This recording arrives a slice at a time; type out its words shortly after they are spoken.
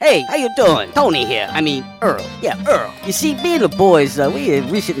Hey, how you doing? Tony here. I mean, Earl. Yeah, Earl. You see, me and the boys, we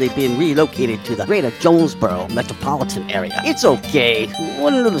have recently been relocated to the greater Jonesboro metropolitan area. It's okay.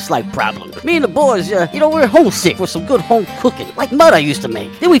 One little slight problem. Me and the boys, we're homesick for some good home cooking, like Mother used to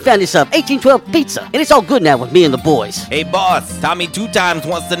make. Then we found this 1812 pizza, and it's all good now with me and the boys. Hey, boss, Tommy 2 Times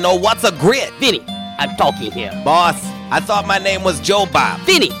wants to know what's a grit. Vinny, I'm talking here. Boss, I thought my name was Joe Bob.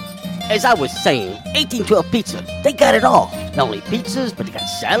 Vinny! As I was saying, 1812 Pizza, they got it all. Not only pizzas, but they got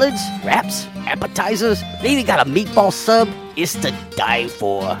salads, wraps, appetizers. They even got a meatball sub. It's to die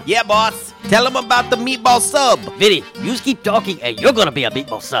for. Yeah, boss. Tell them about the meatball sub. Vinny, you just keep talking and you're gonna be a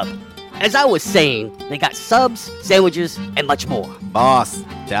meatball sub. As I was saying, they got subs, sandwiches, and much more. Boss,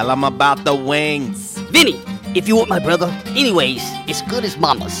 tell them about the wings. Vinny, if you want my brother, anyways, it's good as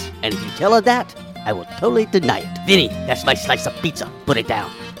mama's. And if you tell her that, I will totally deny it. Vinny, that's my slice of pizza. Put it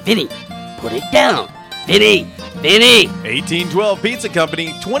down. Vinny, put it down. Vinny! 1812 Pizza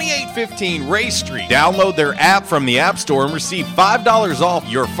Company, 2815 Ray Street. Download their app from the App Store and receive $5 off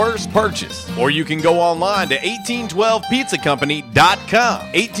your first purchase. Or you can go online to 1812pizzacompany.com.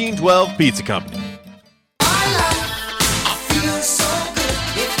 1812 Pizza Company.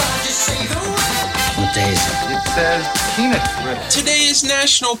 What day is it? It says peanut brittle. Today is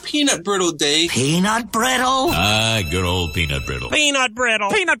National Peanut Brittle Day. Peanut brittle? Good old peanut brittle. Peanut brittle.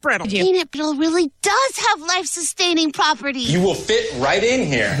 Peanut brittle. Peanut brittle really does have life-sustaining properties. You will fit right in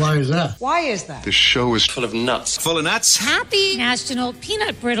here. Why is that? Why is that? This show is full of nuts. Full of nuts? Happy National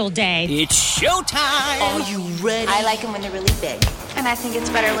Peanut Brittle Day. It's showtime. Are you ready? I like them when they're really big. And I think it's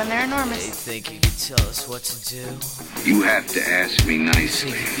better when they're enormous. You think you could tell us what to do? You have to ask me nicely.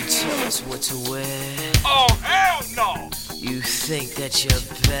 You think you could tell us what to wear? Oh, hell no! You think that you're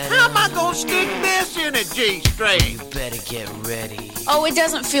better? How am I gonna stick this in a G-string? You better get ready. Oh, it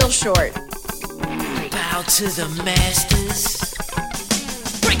doesn't feel short. Bow to the masters.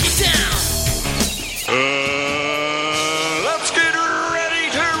 Break it down! Let's get ready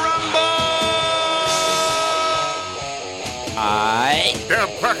to rumble! Damn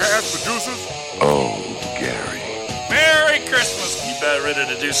cracker-ass producers. Oh, Gary. Merry Christmas. You better ready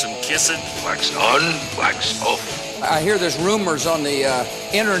to do some kissing? Wax on, wax off. I hear there's rumors on the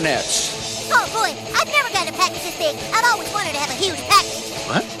internets. Oh, boy, I've never gotten a package this big. I've always wanted to have a huge package.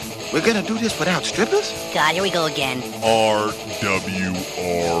 What? We're gonna do this without strippers? God, here we go again. RWRC.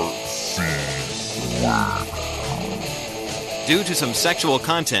 Due to some sexual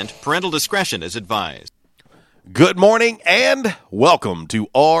content, parental discretion is advised. Good morning and welcome to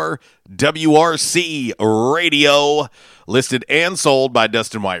RWRC Radio, listed and sold by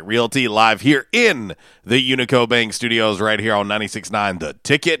Dustin White Realty, live here in the Unico Bank Studios right here on 96.9 The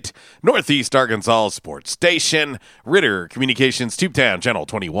Ticket, Northeast Arkansas Sports Station, Ritter Communications Tubetown Channel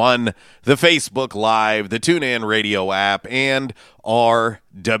 21, the Facebook Live, the TuneIn Radio app, and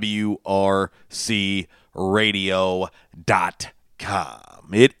RWRCradio.com.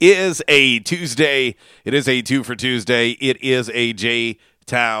 It is a Tuesday. It is a 2 for Tuesday. It is a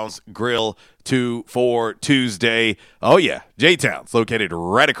J-Town's Grill 2 for Tuesday. Oh, yeah. J-Town's located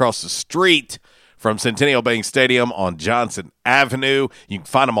right across the street from Centennial Bank Stadium on Johnson Avenue. You can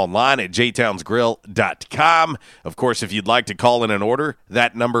find them online at jtownsgrill.com. Of course, if you'd like to call in an order,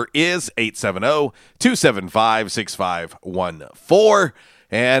 that number is 870-275-6514.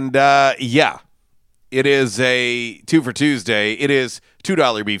 And, it is a 2 for Tuesday. It is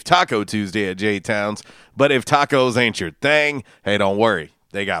 $2 beef taco Tuesday at J-Town's. But if tacos ain't your thing, hey, don't worry.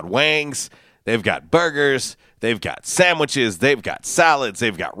 They got wings. They've got burgers. They've got sandwiches. They've got salads.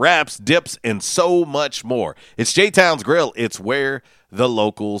 They've got wraps, dips, and so much more. It's J-Town's Grill. It's where the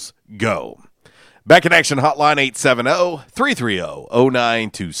locals go. Back in action hotline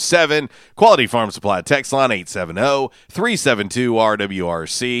 870-330-0927. Quality Farm Supply text line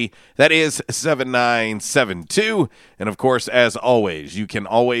 870-372-RWRC. That is 7972. And of course, as always, you can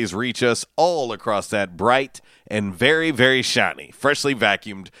always reach us all across that bright and very, very shiny, freshly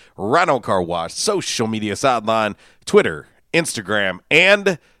vacuumed Rhino Car Wash social media sideline, Twitter, Instagram,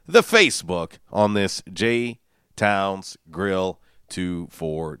 and the Facebook on this J-Town's Grill 2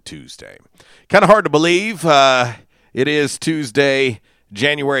 for Tuesday. Kind of hard to believe. It is Tuesday,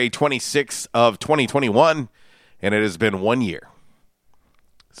 January 26th of 2021, and it has been 1 year.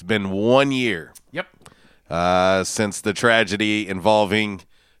 It's been 1 year. Yep. Since the tragedy involving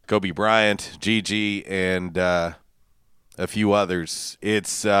Kobe Bryant, Gigi, and a few others.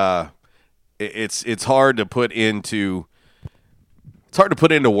 It's hard to put into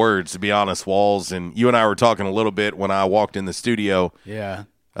words, to be honest, Walls. And you and I were talking a little bit when I walked in the studio. Yeah.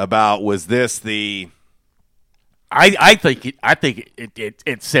 About, was this the? I think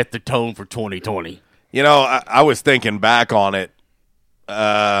it set the tone for 2020. You know, I was thinking back on it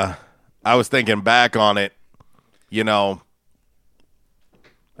I was thinking back on it, you know,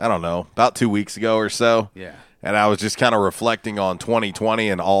 I don't know, about 2 weeks ago or so. Yeah. And I was just kind of reflecting on 2020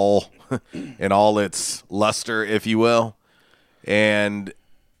 and all in all its luster, if you will. And,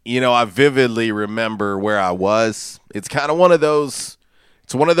 you know, I vividly remember where I was. It's kind of one of those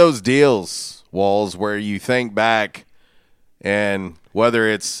deals, Walls, where you think back and whether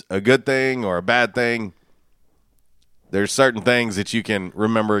it's a good thing or a bad thing, there's certain things that you can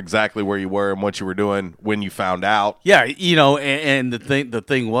remember exactly where you were and what you were doing when you found out. Yeah, you know, and the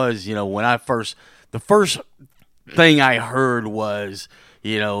thing was, you know, when the first thing I heard was,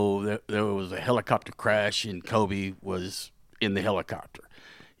 you know, there was a helicopter crash and Kobe was in the helicopter,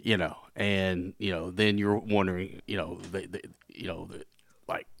 you know, and you know, then you're wondering, you know,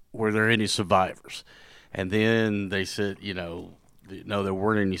 like, were there any survivors? And then they said, you know, no, there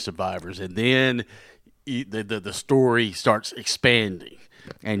weren't any survivors. And then the story starts expanding,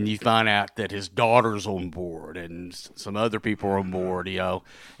 and you find out that his daughter's on board and some other people are on board, you know,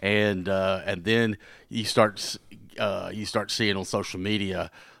 and then you start seeing on social media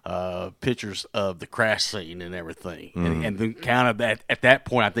pictures of the crash scene and everything, and then kind of that at that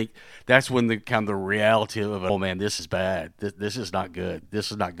point, I think that's when the kind of the reality of, oh man, this is bad. This is not good.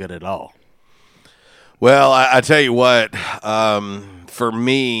 This is not good at all. Well, I tell you what, for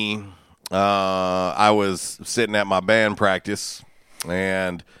me, I was sitting at my band practice,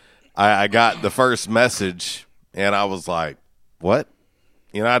 and I got the first message, and I was like, what?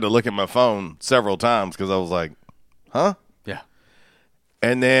 You know, I had to look at my phone several times because I was like, huh? Yeah.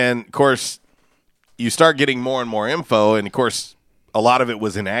 And then, of course, you start getting more and more info, and, of course, a lot of it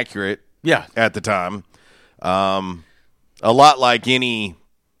was inaccurate at the time. A lot like any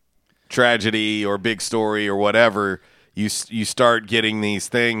tragedy or big story or whatever, you start getting these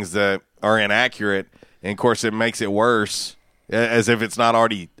things that are inaccurate, and, of course, it makes it worse, as if it's not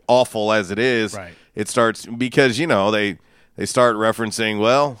already awful as it is. Right. It starts because, you know, they start referencing,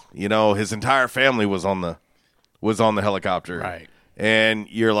 well, you know, his entire family was on the helicopter. Right. And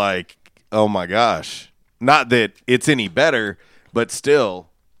you're like, oh, my gosh. Not that it's any better, but still,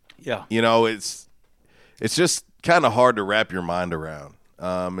 you know, it's just kind of hard to wrap your mind around.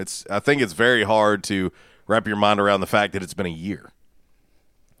 I think it's very hard to wrap your mind around the fact that it's been a year.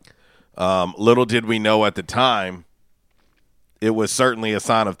 Little did we know at the time, it was certainly a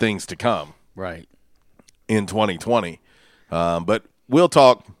sign of things to come. Right. In 2020. But we'll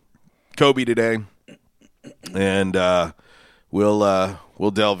talk Kobe today, and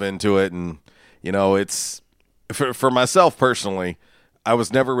we'll delve into it. And, you know, it's for myself personally, I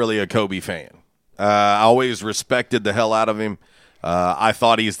was never really a Kobe fan. I always respected the hell out of him. I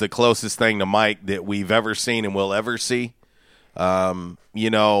thought he's the closest thing to Mike that we've ever seen and will ever see. You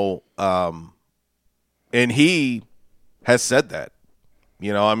know, and he has said that.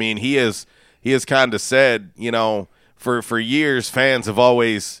 You know, I mean, he has kind of said, you know, for years, fans have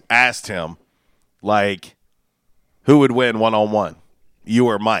always asked him, like, who would win one-on-one, you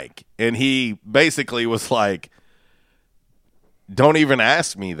or Mike? And he basically was like, don't even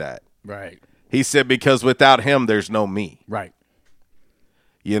ask me that. Right. He said, because without him, there's no me. Right.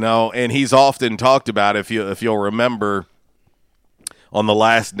 You know, and he's often talked about, if you'll remember, on The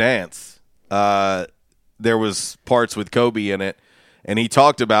Last Dance, there was parts with Kobe in it, and he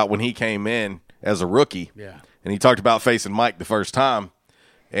talked about when he came in as a rookie. Yeah. And he talked about facing Mike the first time,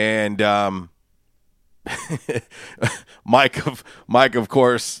 and Mike of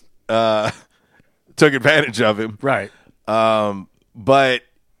course took advantage of him. Right. But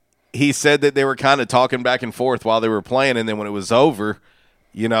he said that they were kind of talking back and forth while they were playing, and then when it was over,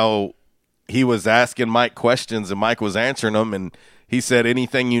 you know, he was asking Mike questions and Mike was answering them, and he said,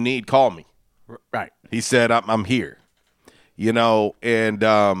 anything you need, call me. Right. He said, I'm here. You know, and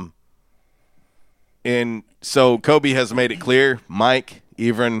so Kobe has made it clear, Mike,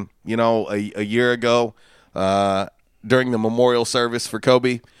 even, you know, a year ago during the memorial service for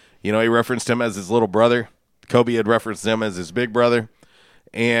Kobe, you know, he referenced him as his little brother. Kobe had referenced him as his big brother.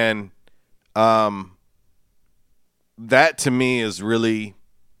 And that to me is really,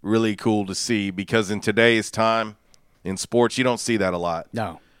 really cool to see, because in today's time in sports, you don't see that a lot.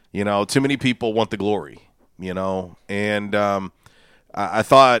 No. You know, too many people want the glory, you know, and I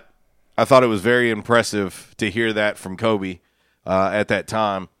thought it was very impressive to hear that from Kobe at that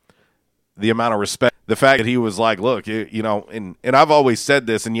time, the amount of respect, the fact that he was like, look, you know, and I've always said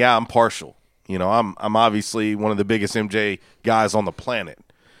this, and yeah, I'm partial. You know, I'm obviously one of the biggest MJ guys on the planet.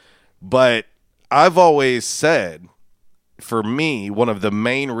 But I've always said, for me, one of the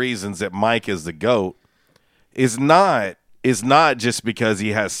main reasons that Mike is the GOAT is not just because he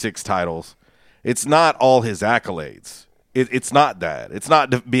has 6 titles. It's not all his accolades. It's not that. It's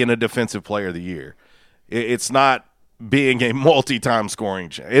not being a defensive player of the year. It's not being a multi-time scoring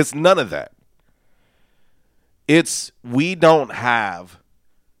champ. It's none of that. It's we don't have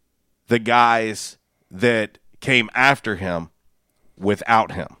the guys that came after him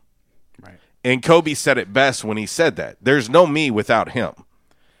without him. Right. And Kobe said it best when he said that. There's no me without him.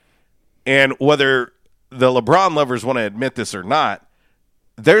 And whether the LeBron lovers want to admit this or not,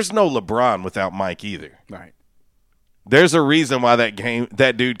 there's no LeBron without Mike either. Right. There's a reason why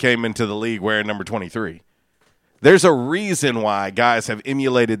that dude came into the league wearing number 23. There's a reason why guys have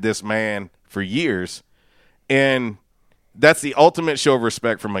emulated this man for years, and that's the ultimate show of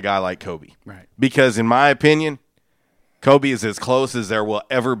respect from a guy like Kobe. Right. Because in my opinion, Kobe is as close as there will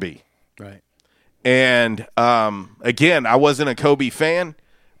ever be. Right. And again, I wasn't a Kobe fan,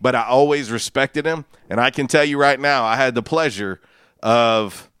 but I always respected him. And I can tell you right now, I had the pleasure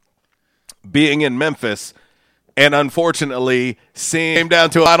of being in Memphis and unfortunately seeing him down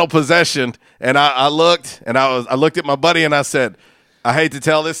to a final possession. And I looked at my buddy and I said, I hate to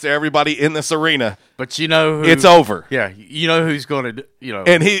tell this to everybody in this arena, but you know it's over. Yeah, you know who's going to,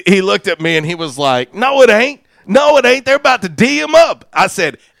 And he looked at me and he was like, "No, it ain't. No, it ain't. They're about to D him up." I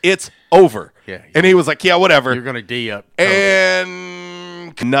said, "It's over." Yeah. And he was like, "Yeah, whatever. You're going to D up."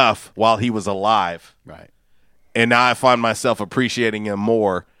 And enough while he was alive. Right. And now I find myself appreciating him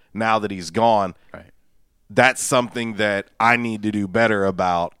more now that he's gone. Right. That's something that I need to do better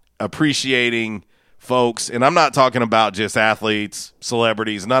about, appreciating folks. And I'm not talking about just athletes,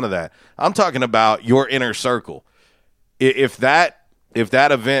 celebrities, none of that. I'm talking about your inner circle. If that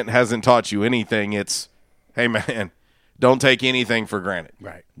event hasn't taught you anything, it's, hey, man, don't take anything for granted.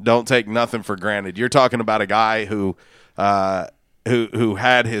 Right. Don't take nothing for granted. You're talking about a guy who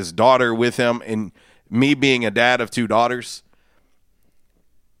had his daughter with him, and me being a dad of two daughters,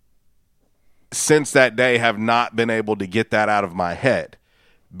 since that day have not been able to get that out of my head.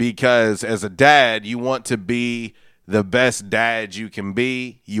 Because as a dad, you want to be the best dad you can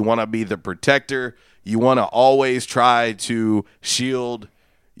be. You want to be the protector. You want to always try to shield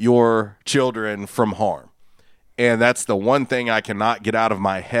your children from harm. And that's the one thing I cannot get out of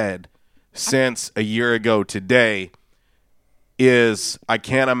my head since a year ago today is I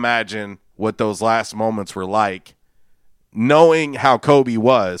can't imagine what those last moments were like. Knowing how Kobe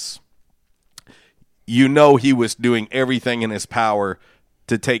was, you know he was doing everything in his power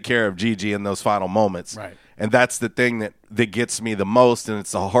to take care of Gigi in those final moments. Right. And that's the thing that gets me the most, and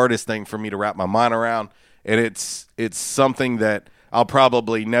it's the hardest thing for me to wrap my mind around. And it's something that I'll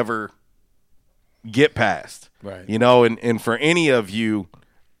probably never get past. Right. You know, and for any of you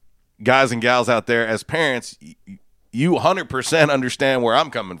guys and gals out there as parents, you 100% understand where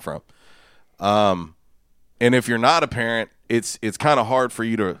I'm coming from. And if you're not a parent, it's kind of hard for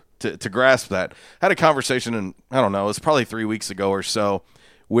you to grasp that. I had a conversation, and I don't know, it's probably 3 weeks ago or so,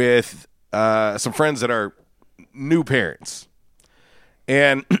 with some friends that are new parents.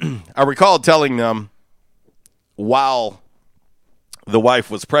 And I recall telling them while the wife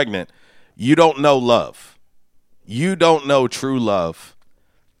was pregnant, you don't know love. You don't know true love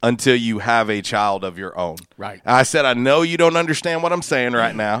until you have a child of your own. Right. I said, I know you don't understand what I'm saying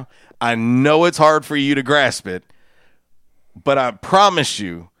right now. I know it's hard for you to grasp it, but I promise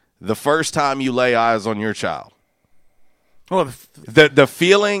you, the first time you lay eyes on your child, well, the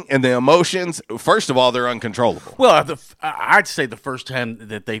feeling and the emotions, first of all, they're uncontrollable. Well, I'd say the first time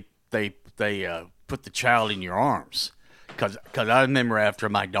that they put the child in your arms, because I remember after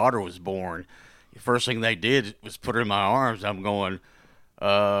my daughter was born, the first thing they did was put her in my arms. I'm going,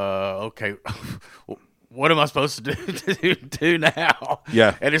 okay, what am I supposed to do now?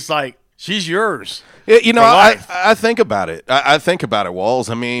 Yeah. And it's like, she's yours. You know, I think about it. I think about it, Walls.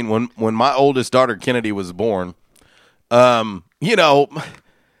 I mean, when my oldest daughter, Kennedy, was born, you know,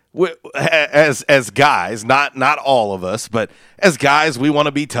 as guys, not all of us, but as guys, we want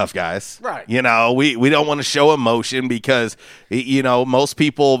to be tough guys. Right. You know, we don't want to show emotion because, you know, most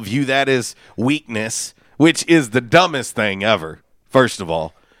people view that as weakness, which is the dumbest thing ever, first of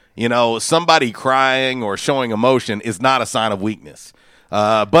all. You know, somebody crying or showing emotion is not a sign of weakness.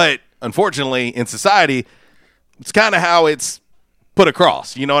 But unfortunately, in society, it's kind of how it's put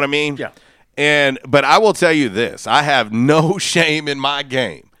across. You know what I mean? Yeah. But I will tell you this. I have no shame in my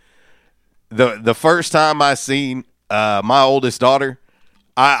game. The first time I seen my oldest daughter,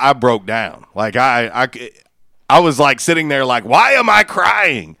 I broke down. Like, I was like sitting there like, why am I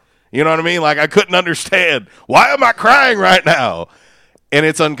crying? You know what I mean? Like, I couldn't understand. Why am I crying right now? And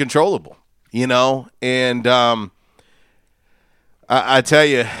it's uncontrollable, you know? And I tell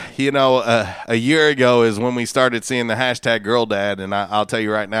you, you know, a year ago is when we started seeing the hashtag girl dad. And I'll tell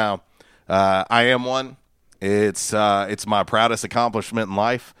you right now, I am one. It's my proudest accomplishment in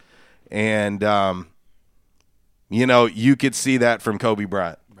life. And, you could see that from Kobe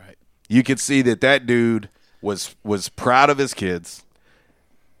Bryant. Right. You could see that dude was proud of his kids.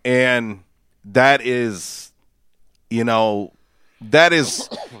 And that is, that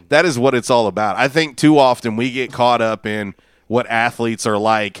is what it's all about. I think too often we get caught up in what athletes are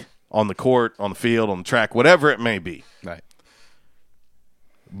like on the court, on the field, on the track, whatever it may be. Right.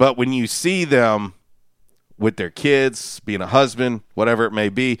 But when you see them with their kids, being a husband, whatever it may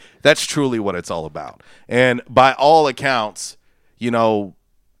be, that's truly what it's all about. And by all accounts,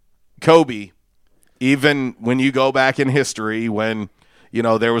 Kobe, even when you go back in history when,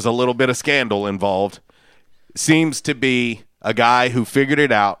 there was a little bit of scandal involved, seems to be a guy who figured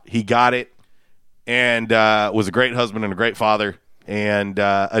it out. He got it and was a great husband and a great father and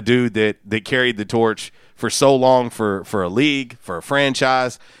a dude that carried the torch for so long for a league, for a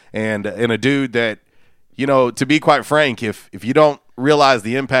franchise, and a dude that, to be quite frank, if you don't realize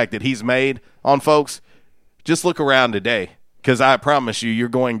the impact that he's made on folks, just look around today, because I promise you're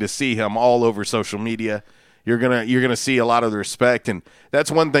going to see him all over social media. You're gonna see a lot of the respect, and that's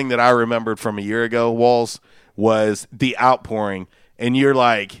one thing that I remembered from a year ago, Walls, was the outpouring. And you're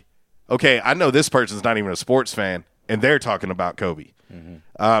like, okay, I know this person's not even a sports fan, and they're talking about Kobe.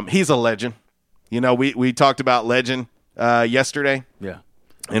 Mm-hmm. He's a legend. We talked about legend yesterday. Yeah.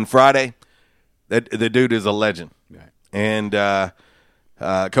 And Friday. The dude is a legend. Right. And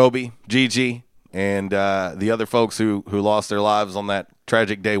Kobe, Gigi, and the other folks who lost their lives on that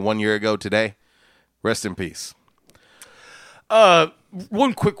tragic day 1 year ago today, rest in peace.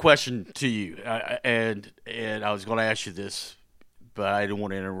 One quick question to you, and I was going to ask you this, but I didn't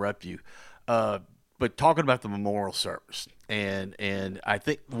want to interrupt you. But talking about the memorial service, and I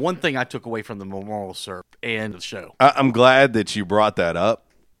think one thing I took away from the memorial service and the show. I'm glad that you brought that up.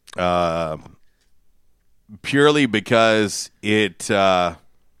 Purely because it's a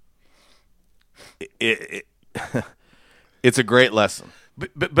great lesson.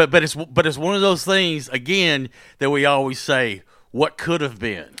 But it's one of those things again that we always say, what could have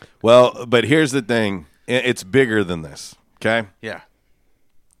been. Well, but here's the thing: it's bigger than this. Okay. Yeah.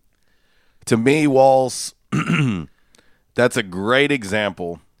 To me, Walls, that's a great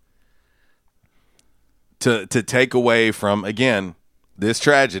example to take away from, again, this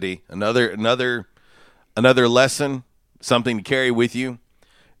tragedy. Another lesson, something to carry with you.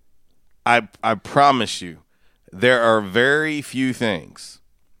 I promise you, there are very few things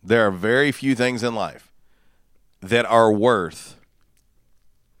in life that are worth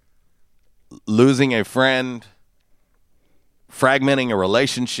losing a friend, fragmenting a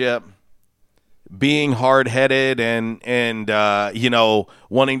relationship, being hard-headed and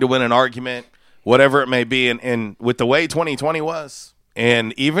wanting to win an argument, whatever it may be. And with the way 2020 was,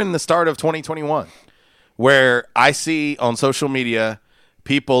 and even the start of 2021, where I see on social media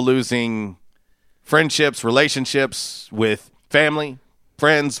people losing friendships, relationships with family,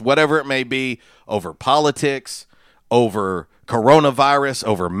 friends, whatever it may be, over politics, over coronavirus,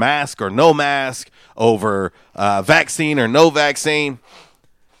 over mask or no mask, over vaccine or no vaccine.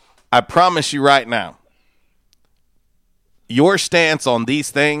 I promise you right now, your stance on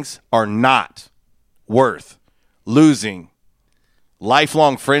these things are not worth losing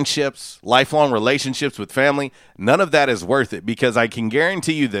lifelong friendships, lifelong relationships with family. None of that is worth it, because I can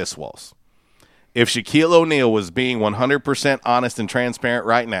guarantee you this, Walls. If Shaquille O'Neal was being 100% honest and transparent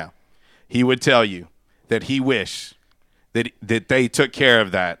right now, he would tell you that he wished that they took care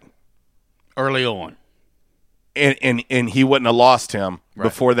of that early on. And he wouldn't have lost him right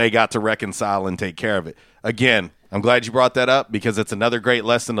before they got to reconcile and take care of it. Again, I'm glad you brought that up, because it's another great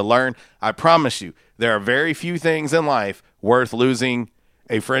lesson to learn. I promise you, there are very few things in life worth losing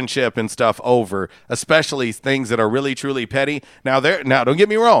a friendship and stuff over, especially things that are really, truly petty. Now, don't get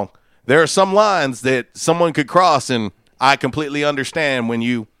me wrong. There are some lines that someone could cross, and I completely understand when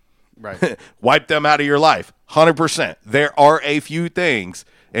you right wipe them out of your life. 100%. There are a few things,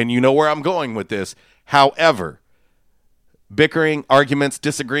 and you know where I'm going with this. However, bickering, arguments,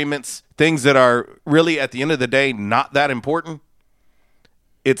 disagreements, things that are really at the end of the day not that important,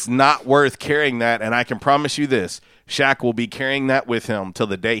 it's not worth carrying that. And I can promise you this, Shaq will be carrying that with him till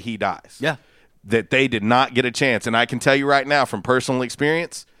the day he dies. Yeah. That they did not get a chance. And I can tell you right now from personal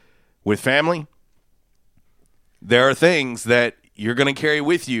experience with family, there are things that you're going to carry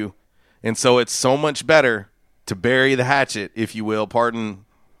with you. And so it's so much better to bury the hatchet, if you will. Pardon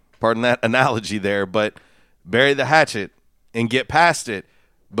that analogy there, but bury the hatchet and get past it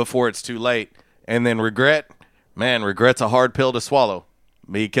before it's too late. And then regret's a hard pill to swallow,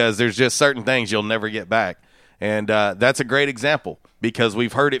 because there's just certain things you'll never get back. And that's a great example, because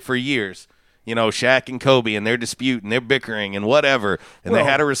we've heard it for years. Shaq and Kobe and their dispute and their bickering and whatever, and they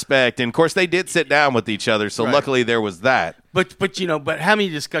had a respect. And, of course, they did sit down with each other, so luckily there was that. But how many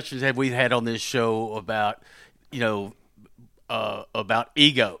discussions have we had on this show about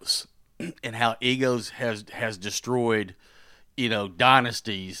egos and how egos has destroyed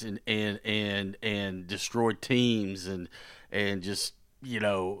dynasties and destroyed teams and just we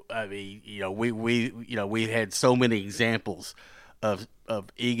had so many examples of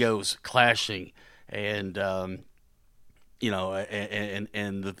egos clashing and the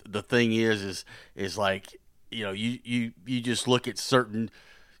thing is like you just look at certain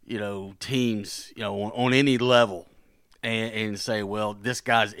teams on any level and say, well, this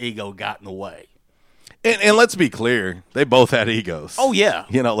guy's ego got in the way. And let's be clear, they both had egos. Oh, yeah.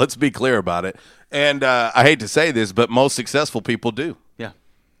 Let's be clear about it. And I hate to say this, but most successful people do. Yeah.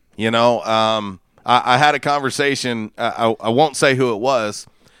 I had a conversation. I won't say who it was,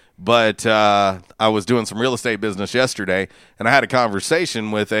 but I was doing some real estate business yesterday, and I had a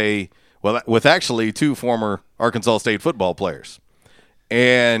conversation with actually two former Arkansas State football players.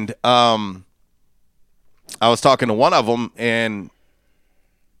 And I was talking to one of them, and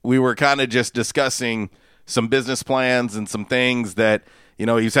we were kind of just discussing some business plans and some things that, he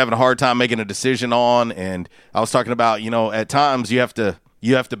was having a hard time making a decision on. And I was talking about, at times you have to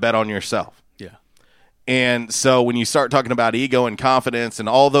bet on yourself. Yeah. And so when you start talking about ego and confidence and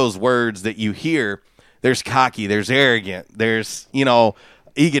all those words that you hear, there's cocky, there's arrogant, there's,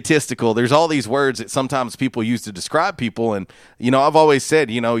 egotistical. There's all these words that sometimes people use to describe people. And, I've always said,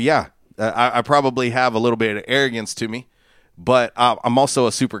 I probably have a little bit of arrogance to me, but I'm also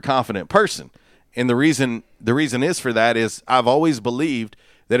a super confident person. And the reason is for that is I've always believed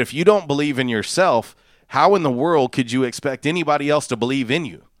that if you don't believe in yourself, how in the world could you expect anybody else to believe in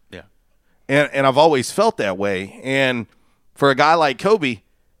you? Yeah. And I've always felt that way. And for a guy like Kobe,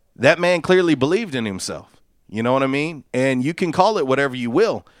 that man clearly believed in himself. You know what I mean? And you can call it whatever you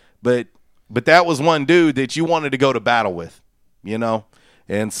will, but that was one dude that you wanted to go to battle with,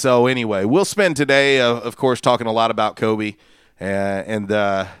 And so anyway, we'll spend today, of course, talking a lot about Kobe and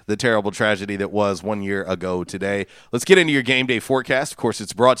the terrible tragedy that was 1 year ago today. Let's get into your game day forecast. Of course,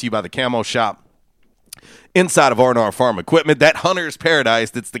 it's brought to you by the Camo Shop inside of R&R Farm Equipment, that hunter's paradise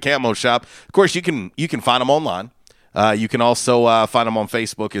that's the Camo Shop. Of course, you can find them online. You can also find them on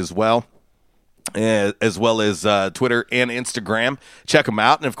Facebook as well as Twitter and Instagram. Check them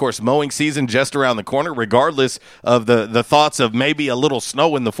out. And, of course, mowing season just around the corner. Regardless of the thoughts of maybe a little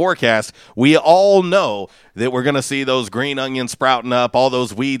snow in the forecast, we all know that we're going to see those green onions sprouting up, all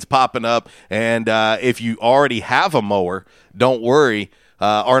those weeds popping up. And if you already have a mower, don't worry.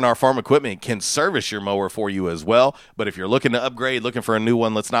 R&R Farm Equipment can service your mower for you as well. But if you're looking to upgrade, looking for a new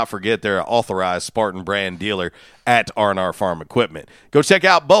one, let's not forget they're an authorized Spartan brand dealer at R&R Farm Equipment. Go check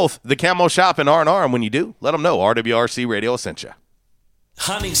out both the Camo Shop and R&R, and when you do, let them know RWRC Radio sent you.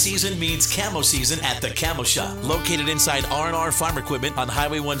 Hunting season means camo season at the Camo Shop, located inside R&R Farm Equipment on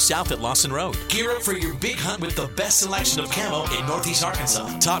Highway 1 South at Lawson Road. Gear up for your big hunt with the best selection of camo in Northeast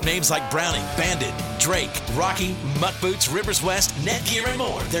Arkansas. Top names like Browning, Bandit, Drake, Rocky, Muck Boots, Rivers West, Netgear, and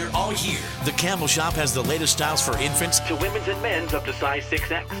more. They're all here. The Camo Shop has the latest styles for infants to women's and men's up to size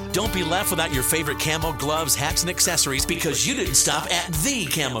 6X. Don't be left without your favorite camo gloves, hats, and accessories because you didn't stop at the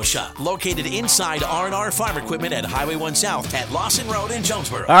Camo Shop, located inside R&R Farm Equipment at Highway 1 South at Lawson Road in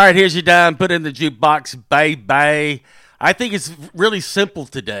Jonesboro. All right, here's your dime. Put in the jukebox, baby. I think it's really simple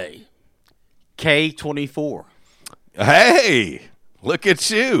today. K24. Hey, look at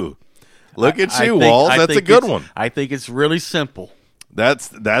you. Look at you, Walls. That's a good one. I think it's really simple.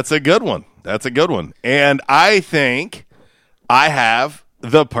 That's a good one. That's a good one. And I think I have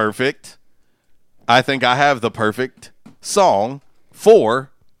the perfect song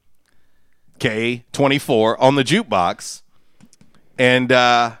for K24 on the jukebox. And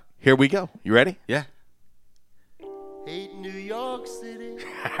here we go. You ready? Yeah. Hate New York City.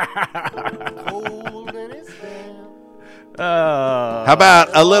 Cold and it's damn. How about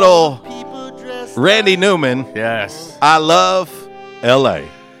a little Randy Newman? Yes. I love L.A.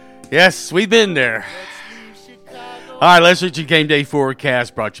 Yes, we've been there. All right, let's reach your game day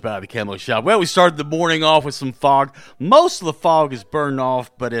forecast brought to you by the Camo Shop. Well, we started the morning off with some fog. Most of the fog is burned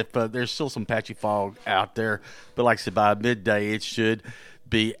off, but if there's still some patchy fog out there. But like I said, by midday, it should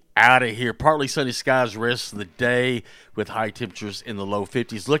be out of here. Partly sunny skies rest of the day with high temperatures in the low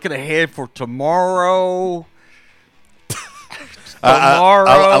 50s. Looking ahead for tomorrow. tomorrow.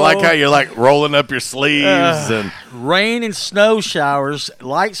 I like how you're like rolling up your sleeves and rain and snow showers.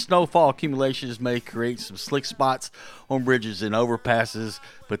 Light snowfall accumulations may create some slick spots on bridges and overpasses,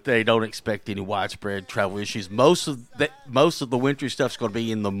 but they don't expect any widespread travel issues. Most of the wintry stuff's going to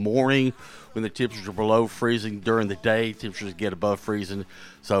be in the morning when the temperatures are below freezing. During the day, temperatures get above freezing.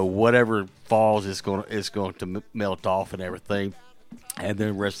 So whatever falls is going to melt off and everything. And then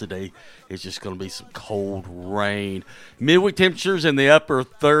the rest of the day, it's just going to be some cold rain. Midweek temperatures in the upper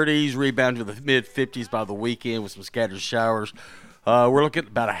 30s, rebound to the mid-50s by the weekend with some scattered showers. We're looking at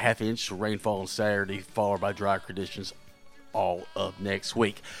about a half inch of rainfall on Saturday, followed by dry conditions all of next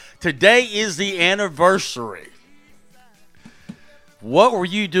week. Today is the anniversary. What were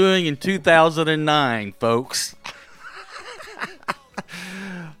you doing in 2009, folks?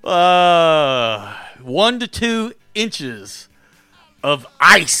 1 to 2 inches of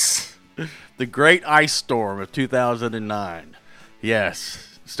ice. The great ice storm of 2009.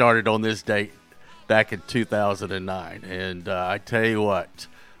 Yes, started on this date back in 2009. And I tell you what,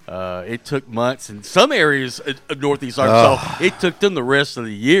 it took months. In some areas of northeast Arkansas, it took them the rest of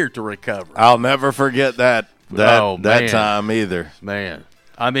the year to recover. I'll never forget that time either. Man.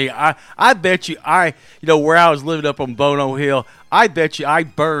 I mean, I bet you where I was living up on Bono Hill, I bet you I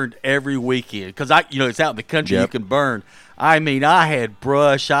burned every weekend because it's out in the country. You can burn. I mean, I had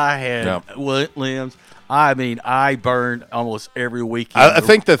brush, I had limbs. I mean, I burned almost every weekend. I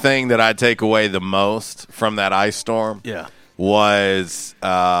think the thing that I take away the most from that ice storm was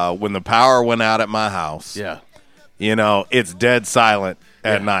when the power went out at my house. Yeah. It's dead silent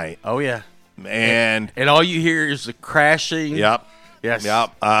at night. Oh, yeah. And all you hear is the crashing. Yep. Yes.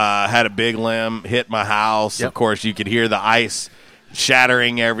 Yep. Had a big limb hit my house. Yep. Of course, you could hear the ice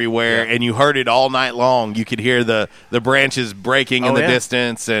shattering everywhere, and you heard it all night long. You could hear the branches breaking in the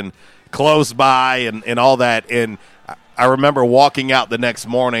distance and close by and all that. And I remember walking out the next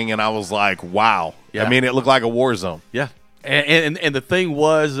morning, and I was like, wow. Yeah. I mean, it looked like a war zone. Yeah. And the thing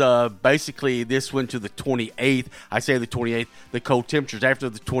was, basically, this went to the 28th. I say the 28th. The cold temperatures after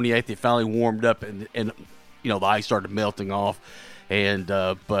the 28th, it finally warmed up, and the ice started melting off. And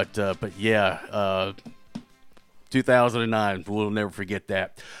but yeah, 2009. We'll never forget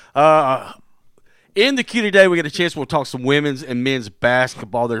that. In the queue today, we get a chance. We'll talk some women's and men's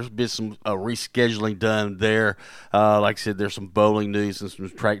basketball. There's been some rescheduling done there. Like I said, there's some bowling news and some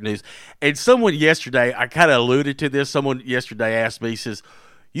track news. And someone yesterday, I kind of alluded to this. Someone yesterday asked me, he says,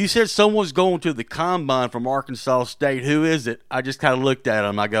 "You said someone's going to the combine from Arkansas State. Who is it?" I just kind of looked at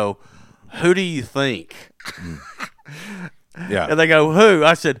him. I go, "Who do you think?" Yeah. And they go, "Who?"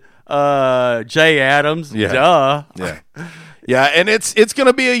 I said, Jay Adams. Yeah. Duh. Yeah. Yeah, and it's going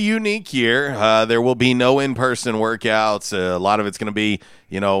to be a unique year. There will be no in-person workouts. A lot of it's going to be,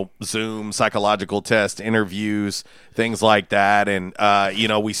 Zoom, psychological test, interviews, things like that. And,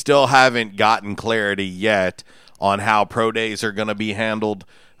 we still haven't gotten clarity yet on how pro days are going to be handled.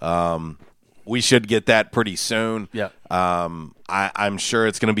 We should get that pretty soon. Yeah. I'm sure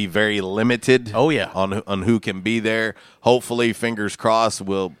it's going to be very limited. Oh, yeah. On who can be there. Hopefully, fingers crossed,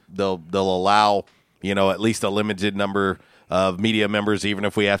 they'll allow at least a limited number of media members, even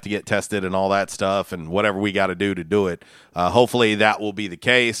if we have to get tested and all that stuff and whatever we got to do it. Hopefully, that will be the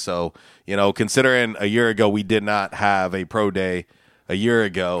case. So considering a year ago we did not have a pro day a year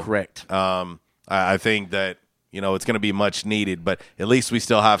ago, correct. I think that it's going to be much needed, but at least we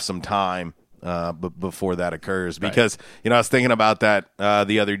still have some time. Before that occurs, because I was thinking about that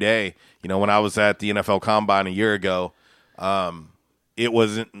the other day. When I was at the NFL Combine a year ago, it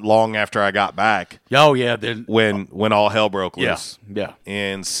wasn't long after I got back. Oh yeah, then when all hell broke loose. Yeah.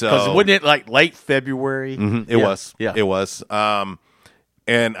 And so, because wasn't it like late February? Mm-hmm, it was. Yeah, it was. And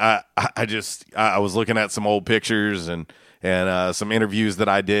I was looking at some old pictures and some interviews that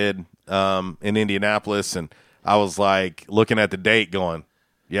I did in Indianapolis, and I was like looking at the date, going,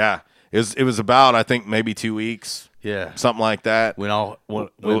 yeah. It was about, I think, maybe 2 weeks. Yeah. Something like that. And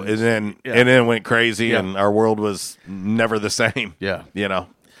then it went crazy, and our world was never the same. Yeah.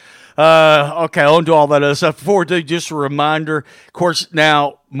 Okay, on to all that other stuff. Before we do, just a reminder, of course,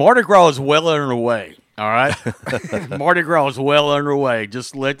 now, Mardi Gras is well underway, all right? Mardi Gras is well underway,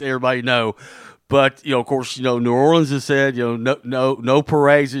 just to let everybody know. But, of course, New Orleans has said, no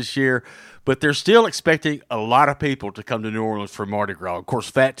parades this year. But they're still expecting a lot of people to come to New Orleans for Mardi Gras. Of course,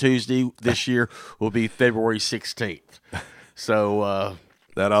 Fat Tuesday this year will be February 16th. So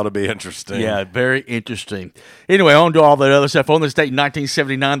that ought to be interesting. Yeah, very interesting. Anyway, on to all that other stuff. On this date in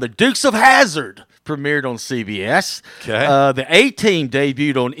 1979, the Dukes of Hazzard premiered on CBS. Okay. The A-Team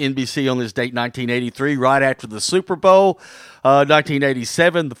debuted on NBC on this date, 1983, right after the Super Bowl.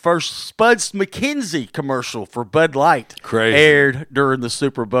 1987, the first Spuds McKenzie commercial for Bud Light aired during the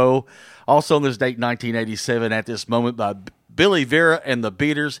Super Bowl. Also on this date, 1987, at this moment, by Billy Vera and the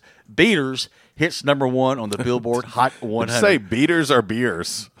Beaters. Beaters hits number 1 on the Billboard Hot 100. Did you say beaters or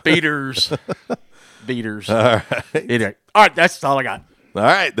beers? Beaters. Beaters. All right. All right, that's all I got. All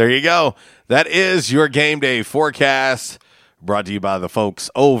right, there you go. That is your game day forecast, brought to you by the folks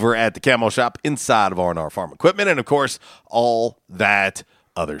over at the Camo Shop inside of R&R Farm Equipment, and, of course, all that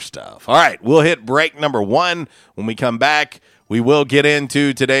other stuff. All right, we'll hit break number 1. When we come back, we will get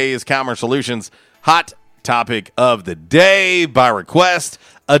into today's Commerce Solutions hot topic of the day by request.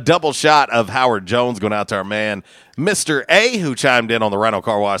 A double shot of Howard Jones going out to our man, Mr. A, who chimed in on the Rhino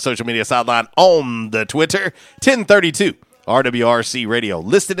Car Wash social media sideline on the Twitter. 1032 RWRC Radio,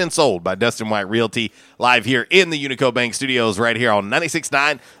 listed and sold by Dustin White Realty, live here in the Unico Bank Studios right here on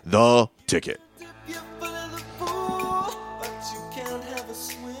 96.9 The Ticket.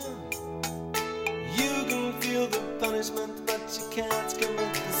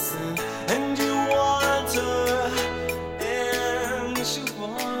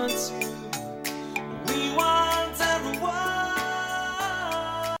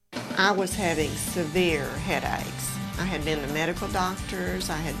 I was having severe headaches. I had been to medical doctors,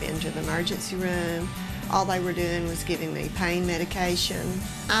 I had been to the emergency room. All they were doing was giving me pain medication.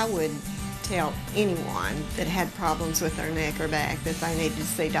 I would tell anyone that had problems with their neck or back that they needed to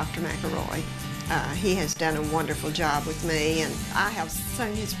see Dr. McElroy. He has done a wonderful job with me, and I have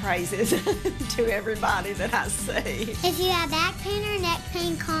sung his praises to everybody that I see. If you have back pain or neck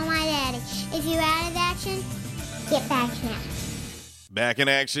pain, call my daddy. If you're out of action, get back now. Back in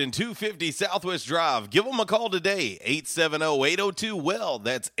action, 250 Southwest Drive. Give them a call today, 870-802-WELL.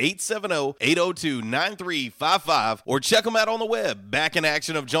 That's 870-802-9355. Or check them out on the web,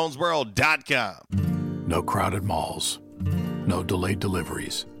 backinactionofjonesboro.com. No crowded malls. No delayed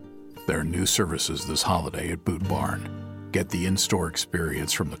deliveries. There are new services this holiday at Boot Barn. Get the in-store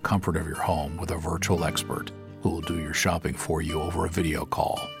experience from the comfort of your home with a virtual expert who will do your shopping for you over a video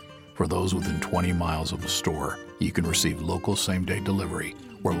call. For those within 20 miles of the store, you can receive local same-day delivery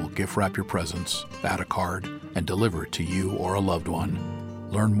where we'll gift wrap your presents, add a card, and deliver it to you or a loved one.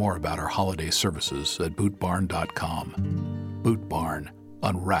 Learn more about our holiday services at bootbarn.com. Boot Barn.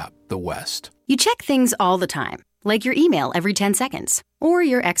 Unwrap the West. You check things all the time, like your email every 10 seconds or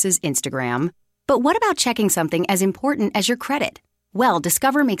your ex's Instagram. But what about checking something as important as your credit? Well,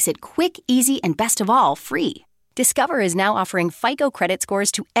 Discover makes it quick, easy, and best of all, free. Discover is now offering FICO credit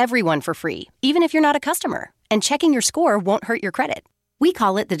scores to everyone for free, even if you're not a customer. And checking your score won't hurt your credit. We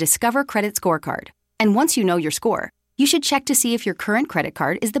call it the Discover Credit Scorecard. And once you know your score, you should check to see if your current credit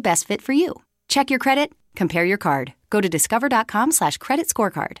card is the best fit for you. Check your credit, compare your card. Go to discover.com/credit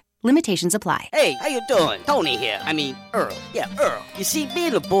scorecard. Limitations apply. Hey, how you doing? Tony here. Earl. Yeah, Earl. You see, me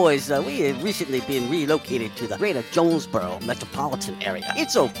and the boys, we have recently been relocated to the greater Jonesboro metropolitan area.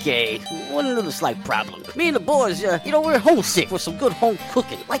 It's okay. One little slight problem. Me and the boys, we're homesick for some good home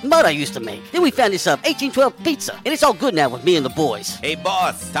cooking, like Mother used to make. Then we found this 1812 pizza, and it's all good now with me and the boys. Hey,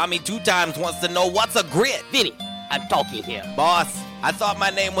 boss, Tommy 2 Times wants to know what's a grit. Vinny, I'm talking here. Boss, I thought my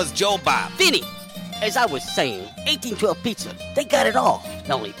name was Joe Bob. Vinny! As I was saying, 1812 Pizza, they got it all.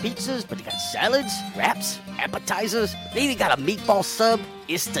 Not only pizzas, but they got salads, wraps, appetizers. They even got a meatball sub.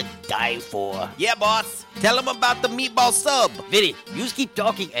 It's to die for. Yeah, boss. Tell them about the meatball sub. Vinny, you just keep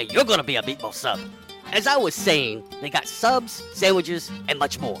talking and you're gonna be a meatball sub. As I was saying, they got subs, sandwiches, and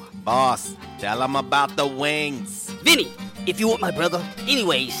much more. Boss, tell them about the wings. Vinny, if you want my brother,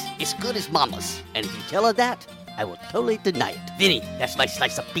 anyways, it's good as mama's. And if you tell her that, I will totally deny it. Vinny, that's my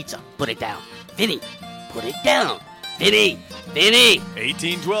slice of pizza. Put it down. Vinny, put it down. Vinny!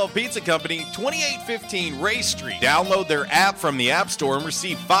 1812 Pizza Company, 2815 Ray Street. Download their app from the App Store and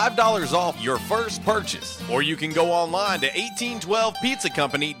receive $5 off your first purchase. Or you can go online to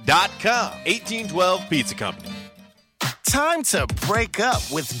 1812pizzacompany.com. 1812 Pizza Company. Time to break up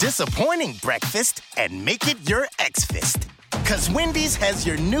with disappointing breakfast and make it your X-Fist. 'Cause Wendy's has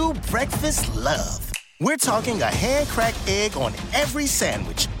your new breakfast love. We're talking a hand-cracked egg on every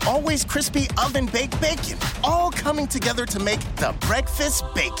sandwich, always crispy oven-baked bacon, all coming together to make the Breakfast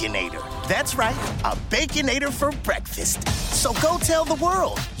Baconator. That's right, a Baconator for breakfast. So go tell the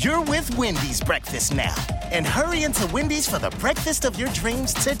world you're with Wendy's breakfast now. And hurry into Wendy's for the breakfast of your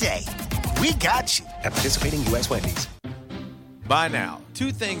dreams today. We got you. At participating U.S. Wendy's. By now,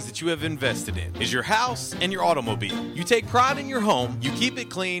 2 things that you have invested in is your house and your automobile. You take pride in your home, you keep it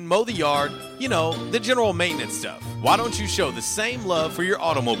clean, mow the yard, the general maintenance stuff. Why don't you show the same love for your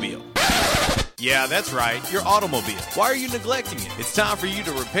automobile? Yeah, that's right, your automobile. Why are you neglecting it? It's time for you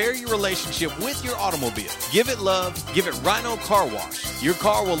to repair your relationship with your automobile. Give it love, give it Rhino Car Wash. Your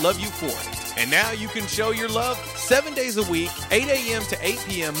car will love you for it. And now you can show your love 7 days a week, 8 a.m. to 8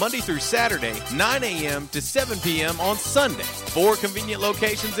 p.m. Monday through Saturday, 9 a.m. to 7 p.m. on Sunday. 4 convenient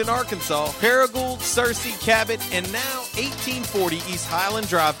locations in Arkansas: Paragould, Searcy, Cabot, and now 1840 East Highland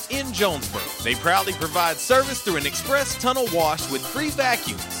Drive in Jonesboro. They proudly provide service through an express tunnel wash with free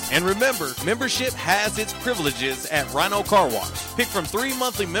vacuums. And remember, membership has its privileges at Rhino Car Wash. Pick from 3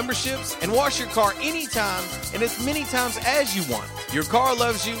 monthly memberships and wash your car anytime and as many times as you want. Your car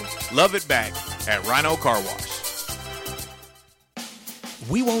loves you, love it back at Rhino Car Wash.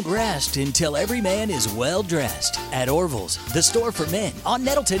 We won't rest until every man is well dressed at Orville's, the store for men, on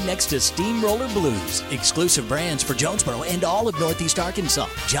Nettleton next to Steamroller Blues. Exclusive brands for Jonesboro and all of Northeast Arkansas.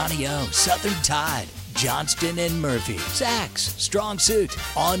 Johnny O, Southern Tide, Johnston and Murphy, Saks, Strong Suit,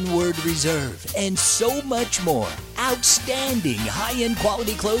 Onward Reserve, and so much more. Outstanding high-end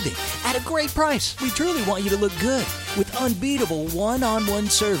quality clothing at a great price. We truly want you to look good with unbeatable one-on-one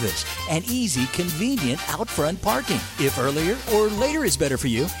service and easy, convenient out-front parking. If earlier or later is better for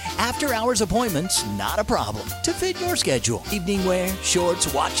you, after-hours appointments, not a problem. To fit your schedule. Evening wear,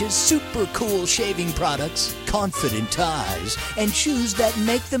 shorts, watches, super cool shaving products, confident ties, and shoes that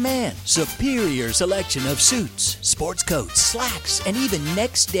make the man. Superior selection of suits, sports coats, slacks, and even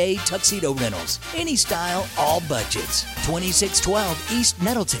next-day tuxedo rentals. Any style, all budgets. 2612 East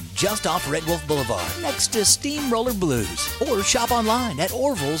Nettleton, just off Red Wolf Boulevard, next to Steamroller Blues. Or shop online at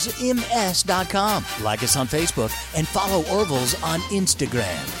orvillesms.com. Like us on Facebook and follow Orville's on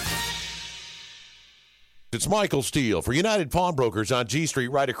Instagram. It's Michael Steele for United Pawnbrokers on G Street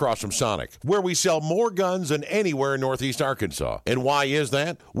right across from Sonic, where we sell more guns than anywhere in Northeast Arkansas. And why is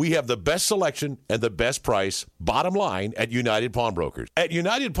that? We have the best selection and the best price, bottom line, at United Pawnbrokers. At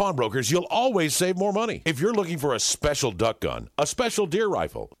United Pawnbrokers, you'll always save more money. If you're looking for a special duck gun, a special deer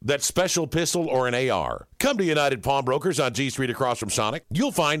rifle, that special pistol, or an AR, come to United Pawnbrokers on G Street across from Sonic.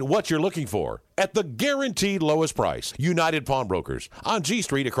 You'll find what you're looking for at the guaranteed lowest price. United Pawnbrokers on G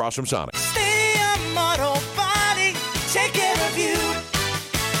Street across from Sonic. Auto Body, take care of you.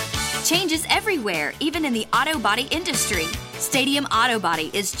 Changes everywhere, even in the auto body industry. Stadium Auto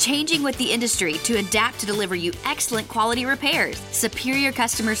Body is changing with the industry to adapt to deliver you excellent quality repairs, superior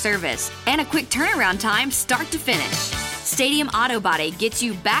customer service, and a quick turnaround time start to finish. Stadium Auto Body gets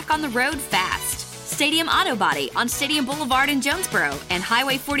you back on the road fast. Stadium Auto Body on Stadium Boulevard in Jonesboro and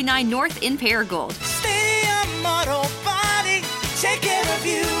Highway 49 North in Paragould. Stadium Auto Body, take care of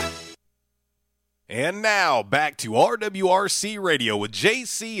you. And now, back to RWRC Radio with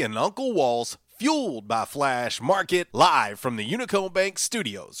JC and Uncle Walls, fueled by Flash Market, live from the Unicode Bank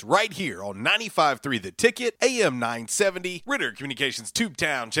Studios, right here on 95.3 The Ticket, AM 970, Ritter Communications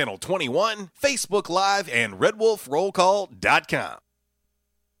Tubetown Channel 21, Facebook Live, and RedWolfRollCall.com.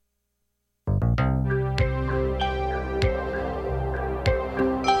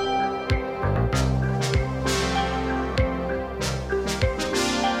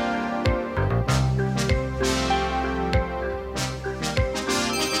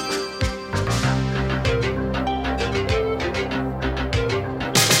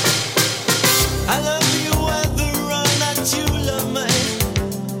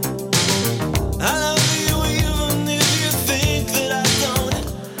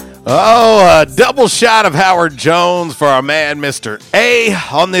 Oh, a double shot of Howard Jones for our man, Mr. A,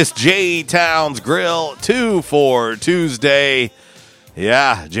 on this J-Town's Grill 2 for Tuesday.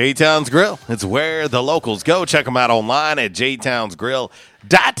 Yeah, J-Town's Grill. It's where the locals go. Check them out online at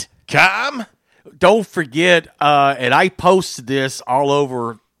jtownsgrill.com. Don't forget, and I posted this all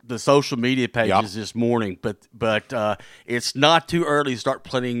over the social media pages this morning, but it's not too early to start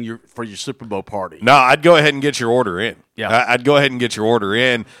planning for your Super Bowl party. No, I'd go ahead and get your order in. Yeah, I'd go ahead and get your order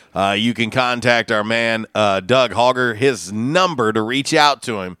in. You can contact our man, Doug Hogger. His number to reach out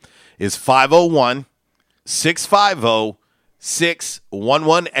to him is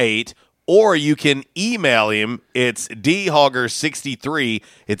 501-650-6118, or you can email him. It's dhogger63.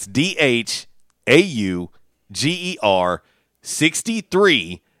 It's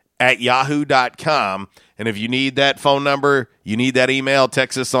DHAUGER63 at yahoo.com. And if you need that phone number, you need that email,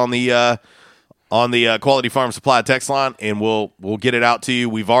 text us on the Quality Farm Supply text line, and we'll get it out to you.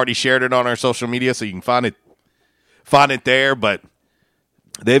 We've already shared it on our social media, so you can find it there. But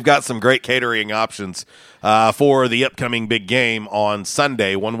they've got some great catering options for the upcoming big game on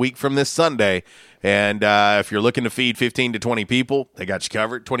Sunday, 1 week from this Sunday. And if you're looking to feed 15 to 20 people, they got you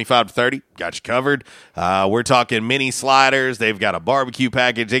covered. 25 to 30, got you covered. We're talking mini sliders. They've got a barbecue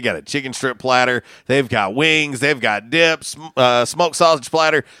package. They got a chicken strip platter. They've got wings. They've got dips, smoked sausage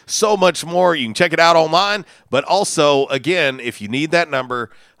platter, so much more. You can check it out online. But also, again, if you need that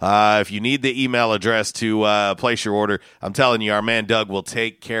number, if you need the email address to place your order, I'm telling you, our man Doug will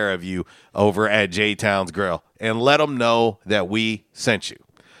take care of you over at J-Town's Grill. And let them know that we sent you.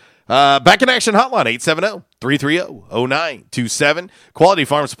 Back in action hotline, 870-330-0927. Quality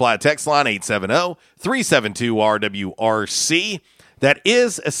Farm Supply text line, 870-372-RWRC. That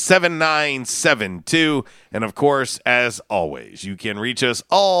is 7972. And, of course, as always, you can reach us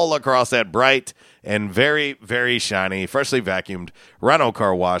all across that bright and very, very shiny, freshly vacuumed Rhino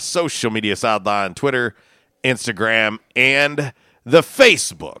Car Wash social media sideline, Twitter, Instagram, and the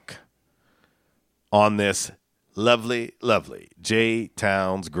Facebook on this lovely, lovely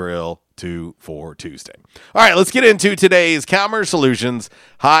J-Town's Grill 2 for Tuesday. All right, let's get into today's Calmer Solutions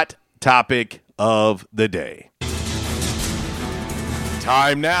hot topic of the day.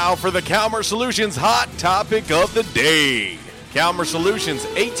 Time now for the Calmer Solutions hot topic of the day. Calmer Solutions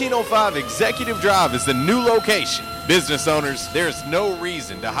 1805 Executive Drive is the new location. Business owners, there's no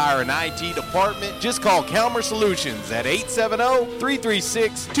reason to hire an IT department. Just call Calmer Solutions at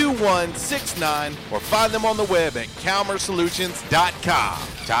 870-336-2169 or find them on the web at calmersolutions.com.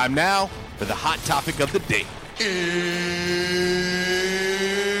 Time now for the hot topic of the day.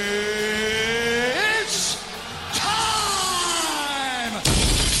 It's time!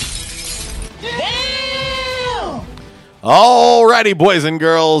 All righty, boys and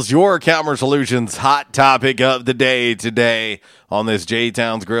girls, your Calmer Solutions hot topic of the day today on this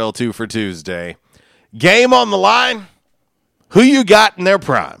J-Town's Grill 2 for Tuesday. Game on the line. Who you got in their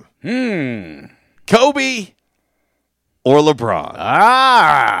prime? Kobe or LeBron?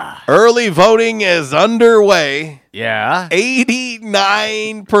 Early voting is underway. Yeah.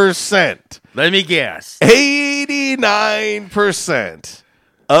 89%. Let me guess. 89%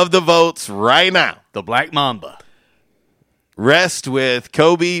 of the votes right now. The Black Mamba. Rest with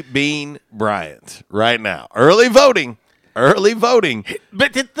Kobe Bean Bryant right now. Early voting. But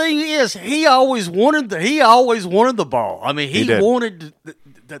the thing is, he always wanted the ball. I mean, he wanted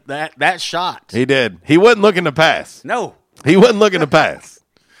that shot. He did. He wasn't looking to pass. No. He wasn't looking to pass.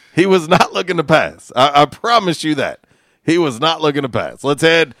 He was not looking to pass. I promise you that. He was not looking to pass. Let's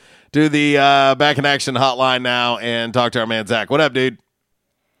head to the Back in Action hotline now and talk to our man Zach. What up, dude?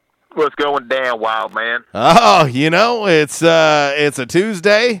 What's going down, wild man? Oh, it's a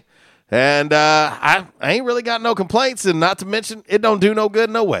Tuesday, and I ain't really got no complaints, and not to mention, it don't do no good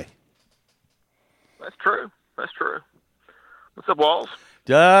no way. That's true. What's up, Walls?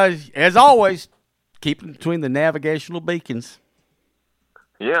 As always, keeping between the navigational beacons.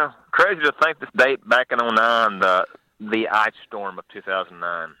 Yeah, crazy to think this date back in 2009, the ice storm of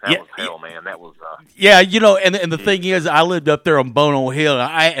 2009. That was hell, man. That was. Yeah, and the thing is, I lived up there on Bono Hill,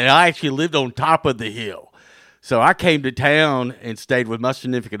 and I actually lived on top of the hill. So I came to town and stayed with my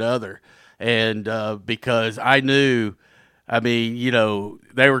significant other, and because I knew,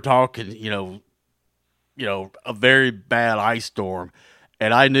 they were talking, a very bad ice storm,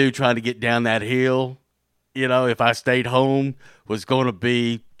 and I knew trying to get down that hill, if I stayed home was going to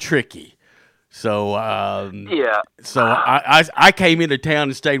be tricky. So So I came into town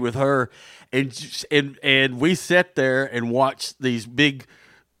and stayed with her, and we sat there and watched these big,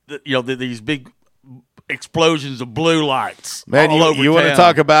 these big explosions of blue lights. Man, all over you want to town.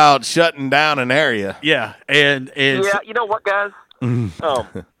 talk about shutting down an area? Yeah, and yeah, you know what, guys?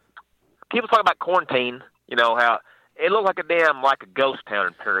 People talk about quarantine. You know how it looked like a ghost town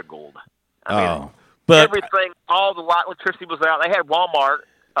in Paragould. I mean, everything, all the electricity was out. They had Walmart.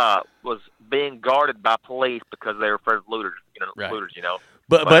 Was being guarded by police because they were afraid of looters.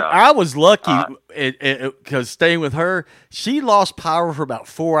 But I was lucky because staying with her, she lost power for about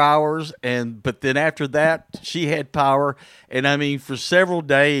 4 hours, but then after that, she had power. And for several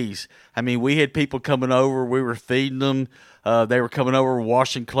days, we had people coming over. We were feeding them. They were coming over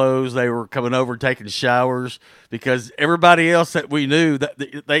washing clothes. They were coming over taking showers because everybody else that we knew that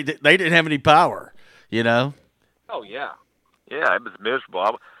they didn't have any power. Oh yeah. Yeah, it was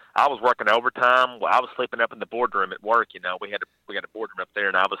miserable. I was working overtime. Well, I was sleeping up in the boardroom at work. We had a boardroom up there,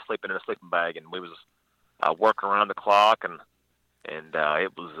 and I was sleeping in a sleeping bag, and we was working around the clock, and it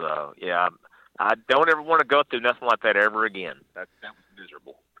was I don't ever want to go through nothing like that ever again. That was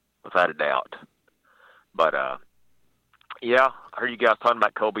miserable, without a doubt. But I heard you guys talking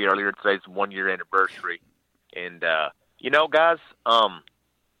about Kobe earlier. Today's 1 year anniversary, and guys,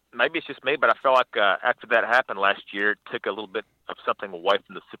 maybe it's just me, but I feel like after that happened last year, it took a little bit something away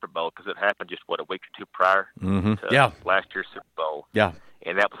from the Super Bowl because it happened just a week or two prior Mm-hmm. to last year's Super Bowl. Yeah.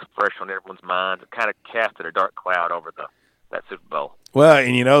 And that was fresh on everyone's mind. It kind of casted a dark cloud over that Super Bowl. Well,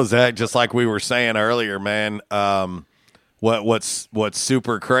 and Zach, just like we were saying earlier, man, what's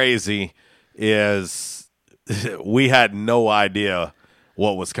super crazy is we had no idea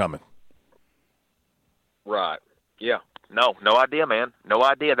what was coming. Right. Yeah. No idea, man. No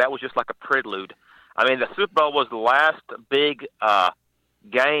idea. That was just like a prelude. I mean, the Super Bowl was the last big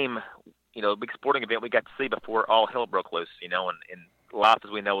game, big sporting event we got to see before all hell broke loose, and life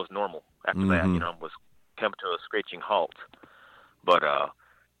as we know was normal after that, was coming to a screeching halt. But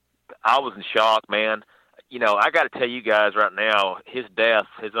I was in shock, man. I got to tell you guys right now, his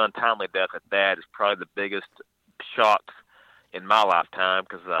untimely death at that is probably the biggest shock in my lifetime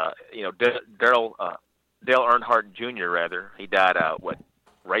because, Dale Earnhardt Jr., he died,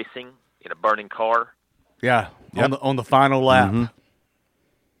 racing in a burning car? Yeah, on the final lap. Mm-hmm.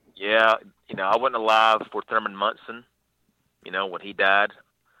 Yeah, I wasn't alive for Thurman Munson, when he died.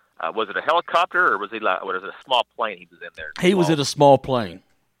 Was it a helicopter or was it a small plane he was in there? He was in a small plane.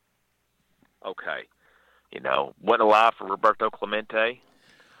 Okay. Wasn't alive for Roberto Clemente.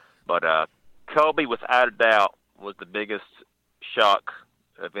 But Kobe, without a doubt, was the biggest shock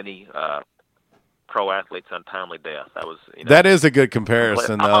of any pro athlete's untimely death. That is a good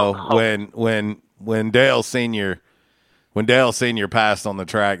comparison, though. When Dale Sr. passed on the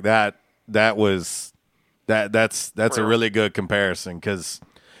track, that's a really good comparison because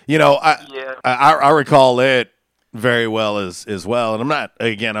I recall it very well as well. And I'm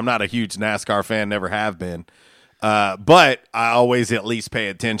not a huge NASCAR fan, never have been, but I always at least pay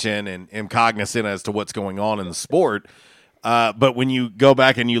attention and am cognizant as to what's going on in the sport. But when you go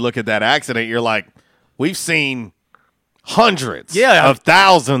back and you look at that accident, you're like, we've seen hundreds of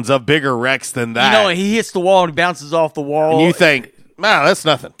thousands of bigger wrecks than that. He hits the wall and bounces off the wall. And you think, man, that's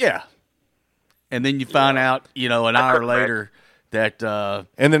nothing. Yeah. And then you find out, an hour later that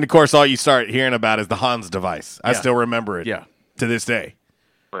and then, of course, all you start hearing about is the Hans device. I Yeah. still remember it to this day.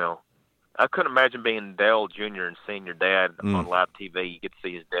 Well, I couldn't imagine being Dale Jr. and seeing your dad on live TV. You get to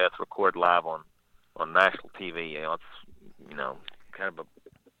see his death recorded live on national TV. It's, kind of a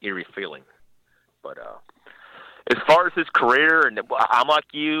eerie feeling. But as far as his career, and I'm like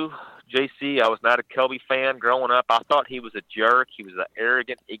you, JC, I was not a Kobe fan growing up. I thought he was a jerk. He was an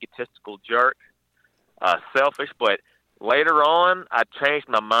arrogant, egotistical jerk, selfish. But later on, I changed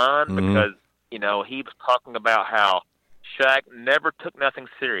my mind because, he was talking about how Shaq never took nothing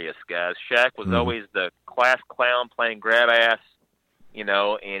serious, guys. Shaq was always the class clown playing grab ass,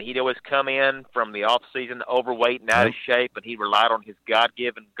 and he'd always come in from the off-season overweight and out of shape, and he relied on his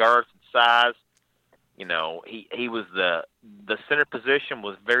God-given girth and size. He was the center position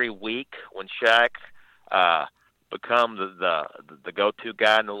was very weak when Shaq become the go-to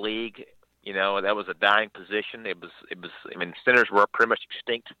guy in the league. That was a dying position. It was. I mean, centers were pretty much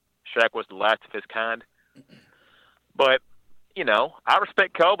extinct. Shaq was the last of his kind. But I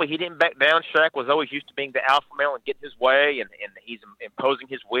respect Kobe. He didn't back down. Shaq was always used to being the alpha male and getting his way, and he's imposing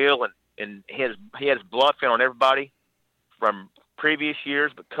his will, and he had his bluffing on everybody from previous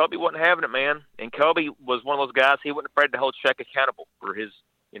years. But Kobe wasn't having it, man. And Kobe was one of those guys. He wasn't afraid to hold Shaq accountable for his,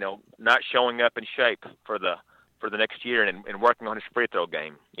 not showing up in shape for the next year and working on his free throw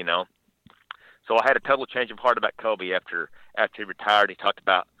game. So I had a total change of heart about Kobe after he retired. He talked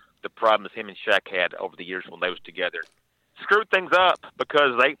about the problems him and Shaq had over the years when they was together. Screwed things up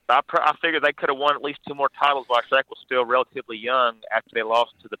because I figured they could have won at least 2 more titles while Shaq was still relatively young after they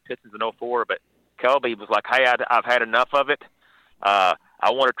lost to the Pistons in 2004. But Kobe was like, hey, I've had enough of it. I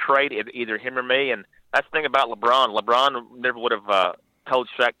want to trade either him or me. And that's the thing about LeBron. LeBron never would have told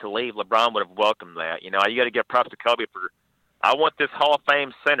Shaq to leave. LeBron would have welcomed that. You got to give props to Kobe for, I want this Hall of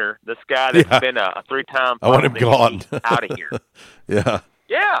Fame center, this guy that's been a 3-time I want him gone. out of here. Yeah.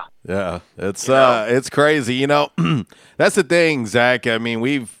 Yeah. It's crazy. That's the thing, Zach. I mean,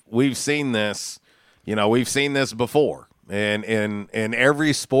 we've seen this. We've seen this before, and in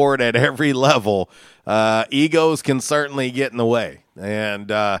every sport at every level, egos can certainly get in the way. And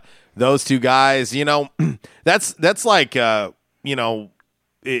those two guys, that's like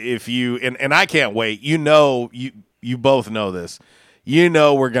if you and I can't wait. You both know this.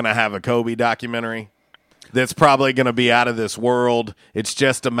 We're gonna have a Kobe documentary that's probably going to be out of this world. It's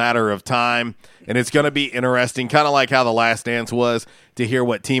just a matter of time, and it's going to be interesting, kind of like how The Last Dance was, to hear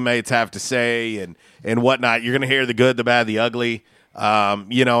what teammates have to say and whatnot. You're going to hear the good, the bad, the ugly,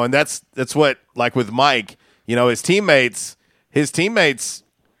 and that's what, like with Mike, his teammates,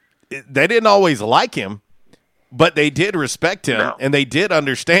 they didn't always like him, but they did respect him, and they did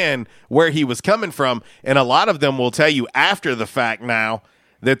understand where he was coming from. And a lot of them will tell you after the fact now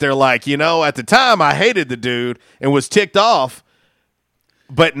that they're like, at the time I hated the dude and was ticked off.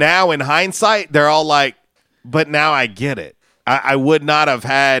 But now in hindsight, they're all like, but now I get it. I would not have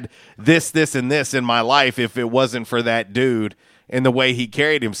had this, and this in my life if it wasn't for that dude and the way he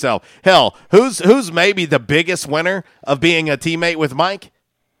carried himself. Hell, who's maybe the biggest winner of being a teammate with Mike?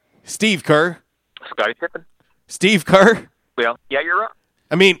 Steve Kerr. Scottie Pippen. Steve Kerr? Well, yeah, you're right.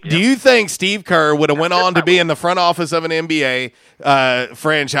 I mean, do you think Steve Kerr would have went on to be in the front office of an NBA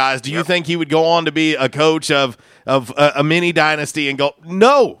franchise? Do you think he would go on to be a coach of a mini dynasty and go,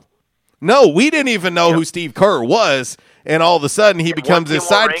 no, we didn't even know who Steve Kerr was, and all of a sudden he becomes his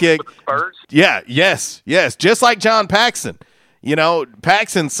sidekick. Yeah, yes, just like John Paxson.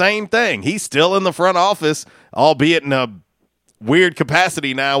 Paxson, same thing. He's still in the front office, albeit in a weird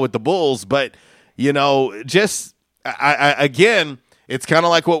capacity now with the Bulls, but again, it's kind of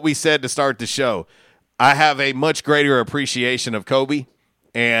like what we said to start the show. I have a much greater appreciation of Kobe,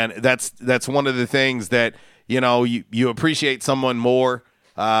 and that's one of the things that you appreciate someone more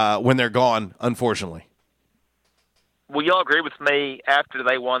when they're gone, unfortunately. Will y'all agree with me, after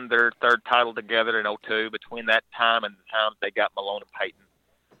they won their third title together in 2002, between that time and the time they got Malone and Peyton,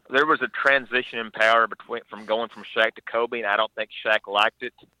 there was a transition in power from going from Shaq to Kobe, and I don't think Shaq liked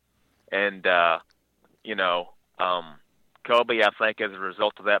it. And Kobe, I think, as a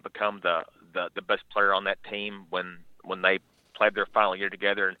result of that, become the best player on that team when they played their final year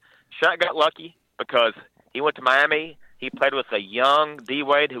together. And Shaq got lucky because he went to Miami. He played with a young D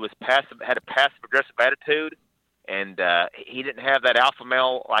Wade who was had a passive aggressive attitude, and he didn't have that alpha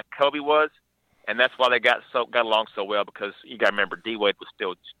male like Kobe was. And that's why they got along so well, because you got to remember, D Wade was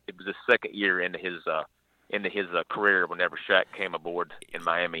it was his second year into his career whenever Shaq came aboard in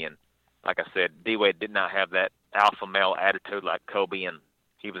Miami. And like I said, D Wade did not have that alpha male attitude like Kobe, and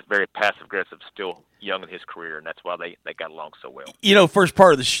he was very passive aggressive, still young in his career, and that's why they got along so well. First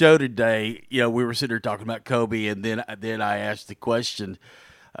part of the show today, we were sitting there talking about Kobe, and then I asked the question.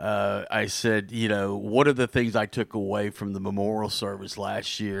 I said, what are the things I took away from the memorial service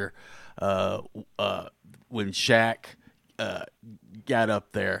last year when Shaq got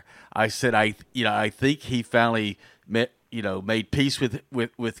up there? I said, I think he finally made peace with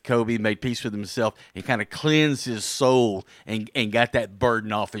Kobe, made peace with himself, and kind of cleansed his soul and got that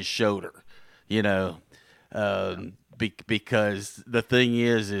burden off his shoulder, because the thing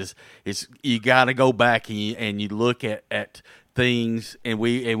is you got to go back and you look at things, and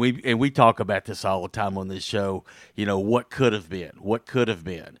we talk about this all the time on this show. What could have been, right.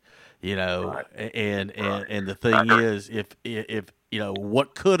 and the thing is, if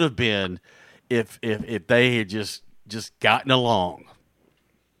what could have been if they had just gotten along.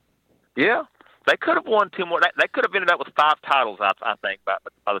 Yeah, they could have won 2 more. They could have ended up with 5 titles, I think, by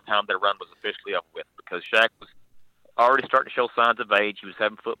the time their run was officially up with, because Shaq was already starting to show signs of age. He was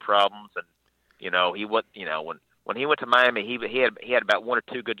having foot problems, and he was when he went to Miami, he had about 1 or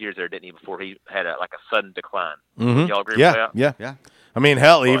 2 good years there, didn't he? Before he had a sudden decline. Mm-hmm. Y'all agree with that? Yeah. I mean,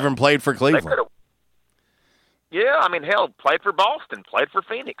 hell, he even played for Cleveland. Yeah, I mean, hell, played for Boston, played for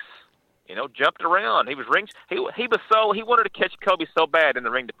Phoenix. Jumped around. He was he wanted to catch Kobe so bad in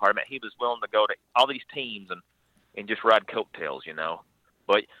the ring department. He was willing to go to all these teams and just ride coattails,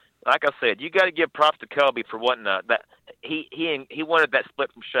 But like I said, you got to give props to Kobe for wanting that. He wanted that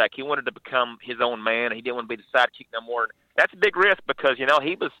split from Shaq. He wanted to become his own man. He didn't want to be the sidekick no more. And that's a big risk because he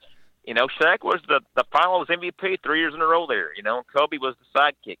was, Shaq was the finals MVP 3 years in a row there. And Kobe was the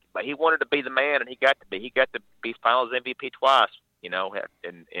sidekick, but he wanted to be the man, and he got to be. He got to be finals MVP twice. In 9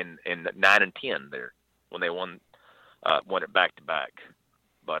 and 10 there when they won it back to back.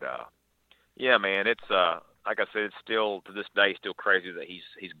 But yeah, man, it's like I said, it's still to this day still crazy that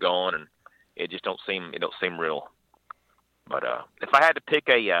he's gone, and it don't seem real. But if I had to pick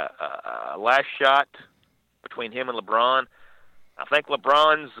a last shot between him and LeBron, I think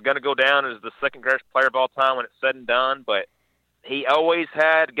LeBron's going to go down as the second greatest player of all time when it's said and done. But he always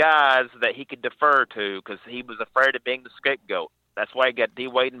had guys that he could defer to because he was afraid of being the scapegoat. That's why he got D.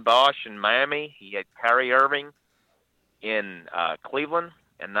 Wade and Bosh in Miami. He had Kyrie Irving in Cleveland,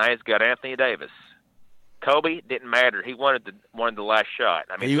 and now he's got Anthony Davis. Kobe didn't matter. He wanted the last shot.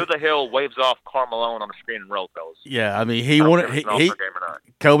 I mean, who the hell waves off Karl Malone on the screen and roll those? Yeah, I mean,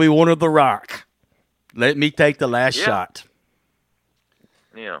 Kobe wanted the rock. Let me take the last shot.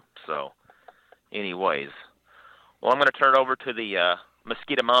 Yeah. So, anyways, well, I'm going to turn it over to the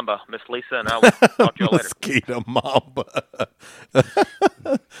Mosquito Mamba, Miss Lisa, and I will talk to you all later. Mosquito Mamba.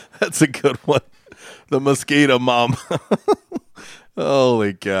 That's a good one. The Mosquito Mamba.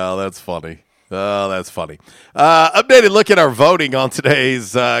 Holy cow, that's funny. Oh, that's funny. Updated look at our voting on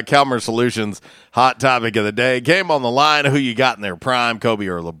today's Calmer Solutions hot topic of the day. Game on the line. Who you got in their prime, Kobe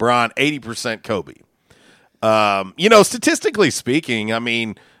or LeBron? 80% Kobe. Statistically speaking, I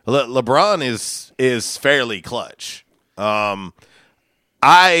mean, LeBron is fairly clutch. I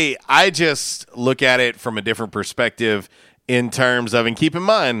just look at it from a different perspective in terms of, and keep in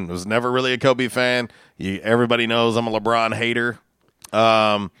mind, I was never really a Kobe fan. Everybody knows I'm a LeBron hater.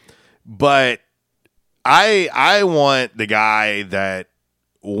 But I want the guy that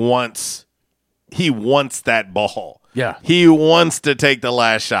wants that ball. Yeah. He wants to take the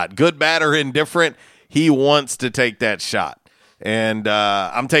last shot. Good, bad, or indifferent, he wants to take that shot. And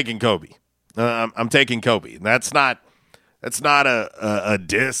I'm taking Kobe. I'm taking Kobe. That's not a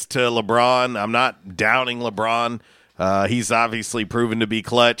diss to LeBron. I'm not downing LeBron. He's obviously proven to be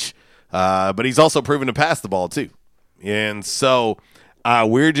clutch, but he's also proven to pass the ball too. And so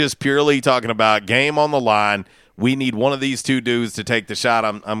we're just purely talking about game on the line. We need one of these two dudes to take the shot.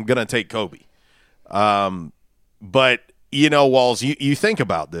 I'm going to take Kobe. But, Walls, you think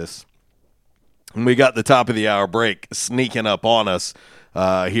about this. And we got the top of the hour break sneaking up on us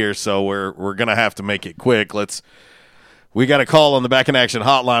here, so we're going to have to make it quick. We got a call on the Back in Action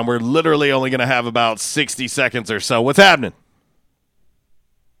hotline. We're literally only going to have about 60 seconds or so. What's happening?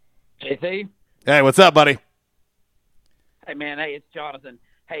 Hey, Steve. Hey, what's up, buddy? Hey, man. Hey, it's Jonathan.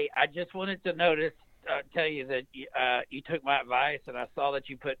 Hey, I just wanted to tell you that you took my advice, and I saw that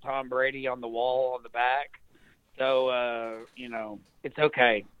you put Tom Brady on the wall on the back. So, it's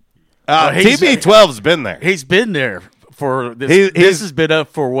okay. TB12's been there. He's been there for this. This has been up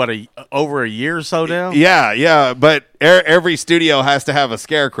for over a year or so now. Yeah. But every studio has to have a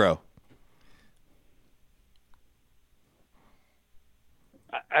scarecrow.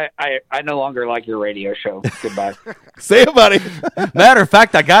 I no longer like your radio show. Goodbye. See you, buddy. Matter of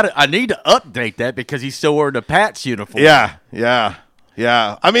fact, I need to update that because he's still wearing a Pats uniform. Yeah.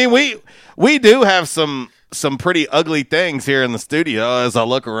 I mean, we do have some pretty ugly things here in the studio as I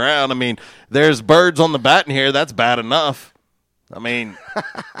look around. I mean, there's birds on the bat in here. That's bad enough. I mean,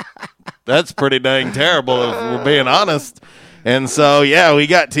 that's pretty dang terrible if we're being honest. And so, yeah, we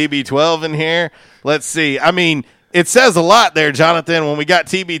got TB12 in here. Let's see. I mean, it says a lot there, Jonathan, when we got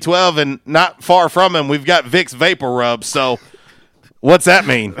TB12 and not far from him, we've got Vicks Vapor Rub. So what's that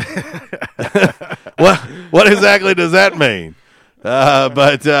mean? What exactly does that mean?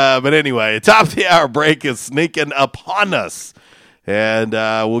 But anyway, top of the hour break is sneaking upon us, and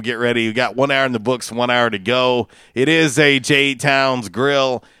we'll get ready. We got 1 hour in the books, 1 hour to go. It is a J Towns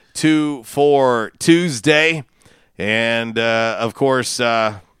Grill 2 for Tuesday, and of course,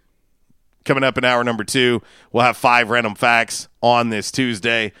 coming up in hour number 2, we'll have 5 random facts on this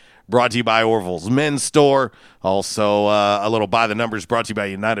Tuesday. Brought to you by Orville's Men's Store. Also, a little By the Numbers brought to you by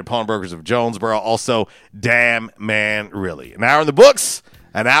United Pawnbrokers of Jonesboro. Also, Damn Man Really. An hour in the books,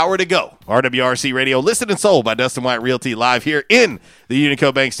 an hour to go. RWRC Radio, listed and sold by Dustin White Realty, live here in the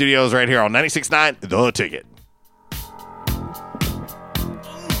Unico Bank Studios right here on 96.9 The Ticket.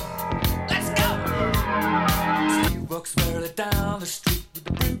 Let's go! He walks barely down the street with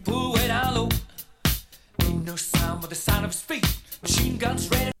the brim pulled way down low. Ain't no sound but the sound of his feet. Machine guns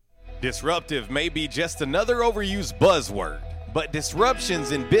ready. Disruptive may be just another overused buzzword, but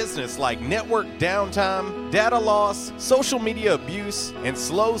disruptions in business like network downtime, data loss, social media abuse, and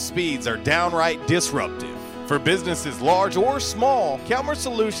slow speeds are downright disruptive. For businesses large or small, Calmer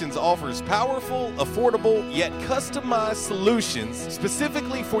Solutions offers powerful, affordable, yet customized solutions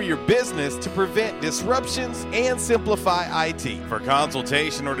specifically for your business to prevent disruptions and simplify IT. For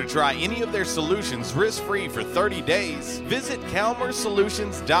consultation or to try any of their solutions risk-free for 30 days, visit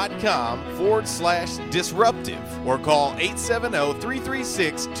calmersolutions.com/disruptive or call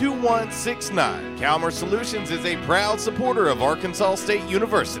 870-336-2169. Calmer Solutions is a proud supporter of Arkansas State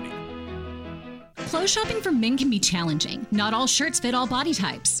University. Clothes shopping for men can be challenging. Not all shirts fit all body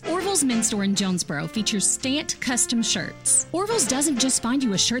types. Orville's Men's Store in Jonesboro features Stant custom shirts. Orville's doesn't just find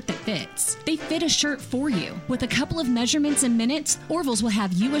you a shirt that fits. They fit a shirt for you. With a couple of measurements and minutes, Orville's will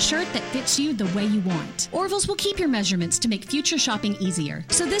have you a shirt that fits you the way you want. Orville's will keep your measurements to make future shopping easier.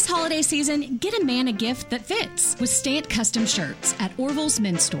 So this holiday season, get a man a gift that fits with Stant custom shirts at Orville's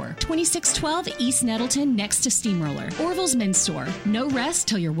Men's Store, 2612 East Nettleton next to Steamroller. Orville's Men's Store. No rest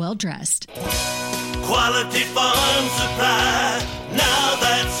till you're well dressed. Quality Farm Supply, now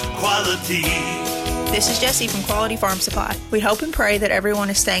that's quality. This is Jessie from Quality Farm Supply. We hope and pray that everyone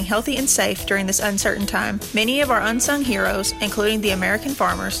is staying healthy and safe during this uncertain time. Many of our unsung heroes, including the American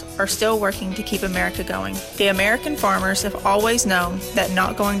farmers, are still working to keep America going. The American farmers have always known that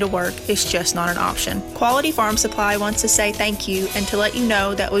not going to work is just not an option. Quality Farm Supply wants to say thank you and to let you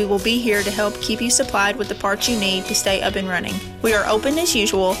know that we will be here to help keep you supplied with the parts you need to stay up and running. We are open as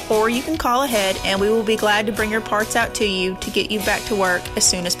usual, or you can call ahead and we will be glad to bring your parts out to you to get you back to work as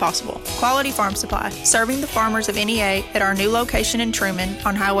soon as possible. Quality Farm Supply, serving the farmers of NEA at our new location in Truman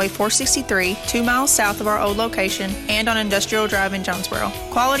on Highway 463, 2 miles south of our old location, and on Industrial Drive in Jonesboro.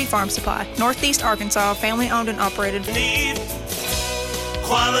 Quality Farm Supply, Northeast Arkansas, family owned and operated.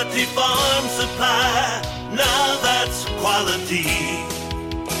 Quality Farm Supply, now that's quality.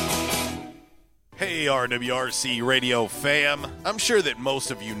 Hey, RWRC Radio fam. I'm sure that most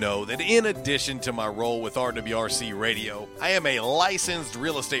of you know that in addition to my role with RWRC Radio, I am a licensed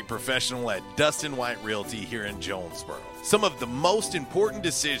real estate professional at Dustin White Realty here in Jonesboro. Some of the most important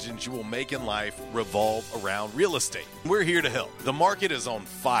decisions you will make in life revolve around real estate. We're here to help. The market is on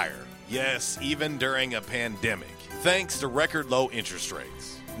fire. Yes, even during a pandemic, thanks to record low interest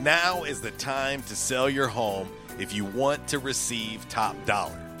rates. Now is the time to sell your home if you want to receive top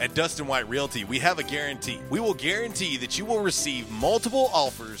dollar. At Dustin White Realty, we have a guarantee. We will guarantee that you will receive multiple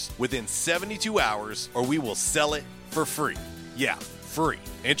offers within 72 hours, or we will sell it for free. Yeah, free.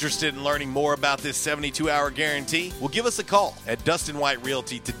 Interested in learning more about this 72-hour guarantee? Well, give us a call at Dustin White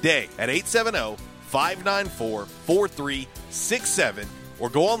Realty today at 870-594-4367 or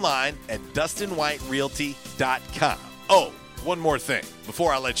go online at DustinWhiteRealty.com. Oh, one more thing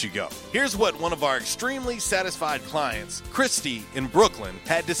before I let you go. Here's what one of our extremely satisfied clients, Christy in Brooklyn,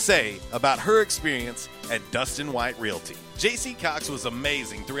 had to say about her experience at Dustin White Realty. JC Cox was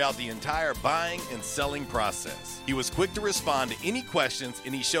amazing throughout the entire buying and selling process. He was quick to respond to any questions,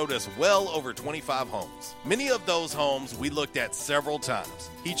 and he showed us well over 25 homes. Many of those homes we looked at several times.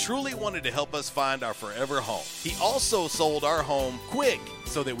 He truly wanted to help us find our forever home. He also sold our home quick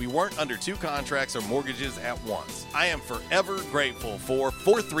so that we weren't under 2 contracts or mortgages at once. I am forever grateful for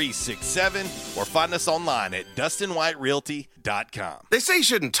 4367 or find us online at DustinWhiteRealty.com. They say you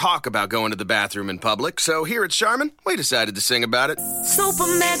shouldn't talk about going to the bathroom in public, so here at Charmin, we decided to sing about it. Super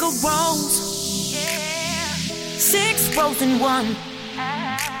mega rolls, 6 rolls in one.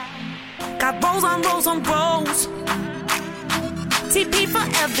 Got rolls on rolls on rolls. TP for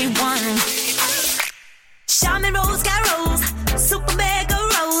everyone. Charmin rolls got rolls. Super mega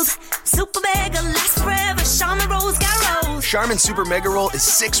rolls. Super mega lasts forever. Charmin rolls got rolls. Charmin Super Mega Roll is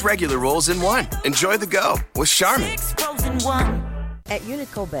 6 regular rolls in one. Enjoy the go with Charmin. 6 rolls in one. At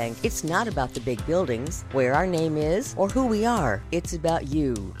Unico Bank, it's not about the big buildings, where our name is, or who we are. It's about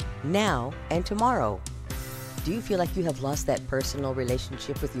you, now and tomorrow. Do you feel like you have lost that personal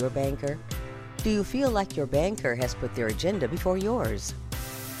relationship with your banker? Do you feel like your banker has put their agenda before yours?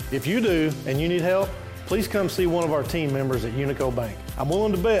 If you do and you need help, please come see one of our team members at Unico Bank. I'm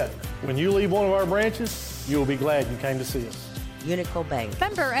willing to bet when you leave one of our branches, you will be glad you came to see us. Unico Bank.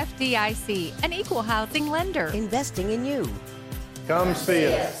 Member FDIC, an equal housing lender. Investing in you. Come see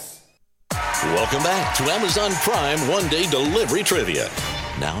us. Welcome back to Amazon Prime One-Day Delivery Trivia.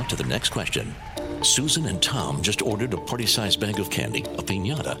 Now to the next question. Susan and Tom just ordered a party-sized bag of candy, a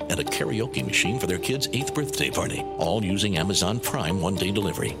piñata, and a karaoke machine for their kid's 8th birthday party, all using Amazon Prime One-Day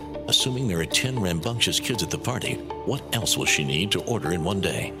Delivery. Assuming there are 10 rambunctious kids at the party, what else will she need to order in one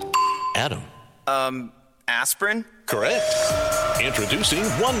day? Adam. Aspirin? Correct. Introducing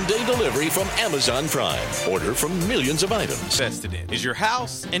one-day delivery from Amazon Prime. Order from millions of items. Invested in is your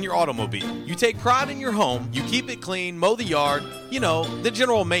house and your automobile. You take pride in your home, you keep it clean, mow the yard, you know, the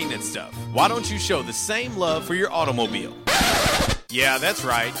general maintenance stuff. Why don't you show the same love for your automobile? Yeah, that's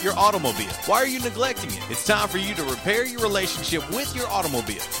right, your automobile. Why are you neglecting it? It's time for you to repair your relationship with your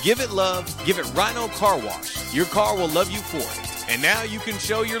automobile. Give it love, give it Rhino Car Wash. Your car will love you for it. And now you can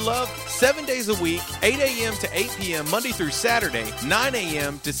show your love 7 days a week, 8 a.m. to 8 p.m. Monday through Saturday, 9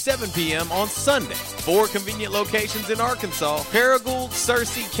 a.m. to 7 p.m. on Sunday. 4 convenient locations in Arkansas: Paragould,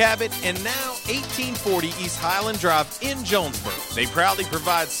 Searcy, Cabot, and now 1840 East Highland Drive in Jonesboro. They proudly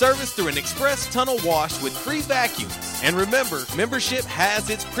provide service through an express tunnel wash with free vacuums. And remember, membership has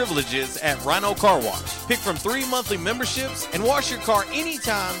its privileges at Rhino Car Wash. Pick from 3 monthly memberships and wash your car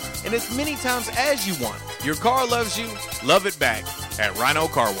anytime and as many times as you want. Your car loves you, love it back at Rhino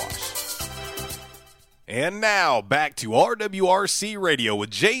Car Wash. And now, back to RWRC Radio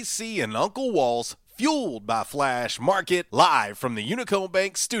with JC and Uncle Walls, fueled by Flash Market, live from the Unico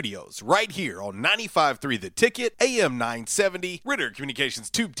Bank Studios, right here on 95.3 The Ticket, AM 970, Ritter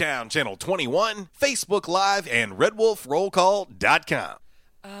Communications Tubetown Channel 21, Facebook Live, and RedWolfRollCall.com.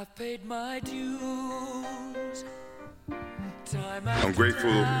 I've paid my dues. I'm grateful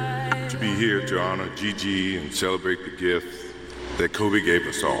to be here to honor Gigi and celebrate the gift that Kobe gave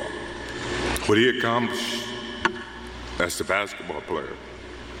us all. What he accomplished as a basketball player,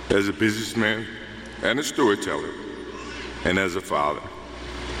 as a businessman, and a storyteller, and as a father.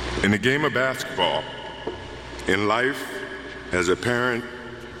 In the game of basketball, in life, as a parent,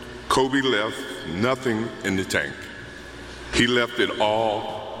 Kobe left nothing in the tank. He left it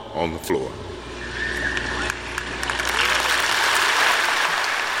all on the floor.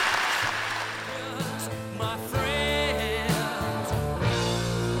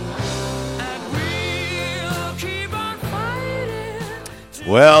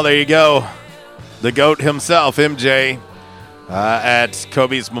 Well, there you go. The GOAT himself, MJ, at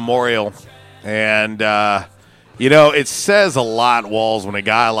Kobe's memorial. And, it says a lot, Walls, when a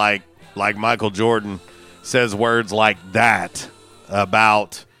guy like Michael Jordan says words like that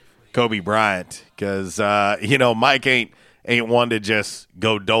about Kobe Bryant. Because, Mike ain't one to just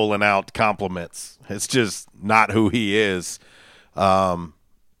go doling out compliments. It's just not who he is. And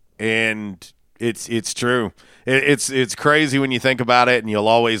it's true. It's crazy when you think about it, and you'll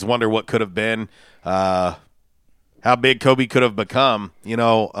always wonder what could have been, how big Kobe could have become. A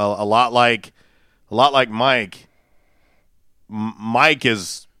lot like Mike. Mike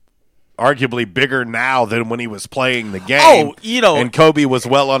is arguably bigger now than when he was playing the game. And Kobe was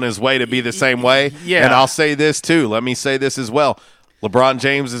well on his way to be the same way. Yeah. And I'll say this too. Let me say this as well. LeBron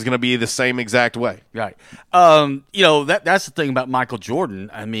James is going to be the same exact way. Right. That's the thing about Michael Jordan.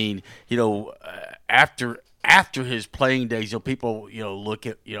 I mean, after his playing days, people, look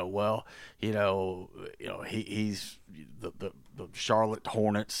at, he's the Charlotte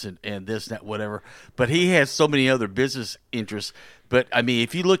Hornets and this, that, whatever. But he has so many other business interests. But I mean,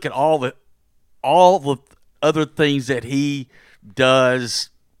 if you look at all the other things that he does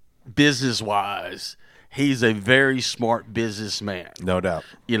business-wise, he's a very smart businessman. No doubt.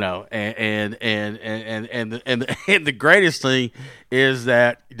 And the greatest thing is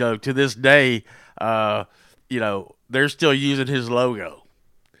that, to this day, they're still using his logo,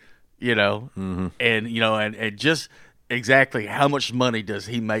 and just exactly how much money does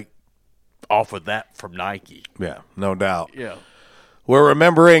he make off of that from Nike? Yeah, no doubt. Yeah. We're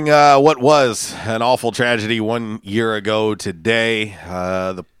remembering what was an awful tragedy 1 year ago today,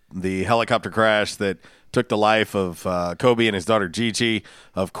 the helicopter crash that took the life of Kobe and his daughter Gigi.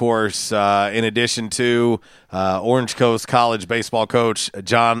 Of course, in addition to Orange Coast College baseball coach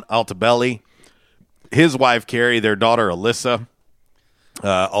John Altobelli, his wife Carrie, their daughter Alyssa,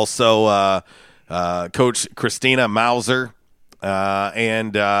 also Coach Christina Mauser,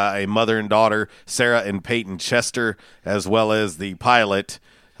 and a mother and daughter, Sarah and Peyton Chester, as well as the pilot,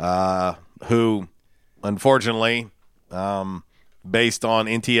 who, unfortunately, based on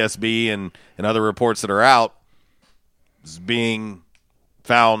NTSB and other reports that are out, is being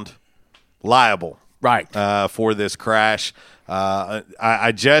found liable for this crash.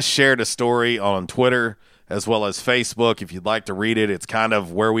 I just shared a story on Twitter as well as Facebook. If you'd like to read it, it's kind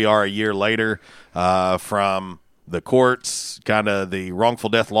of where we are a year later from the courts, kind of the wrongful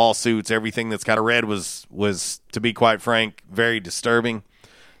death lawsuits, everything that's kind of read was, to be quite frank, very disturbing.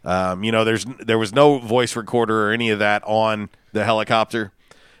 There was no voice recorder or any of that on the helicopter,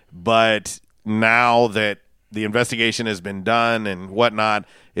 but now that the investigation has been done and whatnot,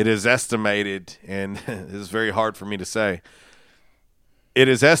 it is estimated, and it is very hard for me to say, it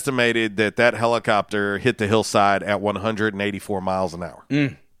is estimated that helicopter hit the hillside at 184 miles an hour.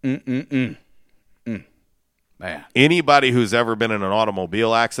 Man. Anybody who's ever been in an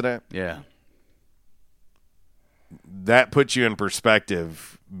automobile accident, that puts you in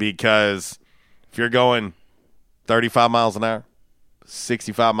perspective, because if you're going 35 miles an hour,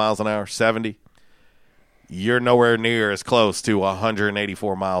 65 miles an hour, 70, you're nowhere near as close to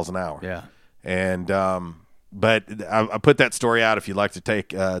 184 miles an hour. Yeah. And but I put that story out. If you'd like to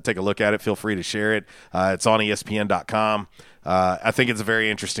take a look at it, feel free to share it. It's on ESPN.com. I think it's a very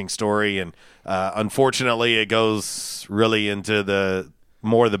interesting story, and unfortunately, it goes really into the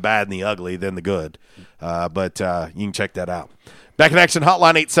more the bad and the ugly than the good. But you can check that out. Back in action,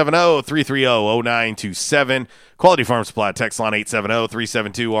 hotline 870-330-0927. Quality Farm Supply, text line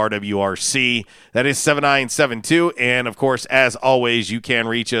 870-372-RWRC. That is 7972. And, of course, as always, you can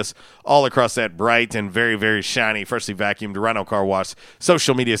reach us all across that bright and very, very shiny, freshly vacuumed Rhino Car Wash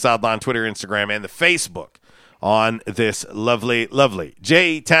social media sideline, Twitter, Instagram, and the Facebook on this lovely, lovely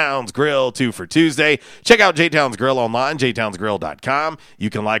J-Town's Grill 2 for Tuesday. Check out J-Town's Grill online, jtownsgrill.com. You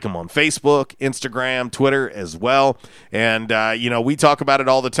can like them on Facebook, Instagram, Twitter as well. And, we talk about it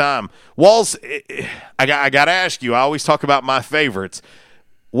all the time. Walls, I got to ask you, I always talk about my favorites.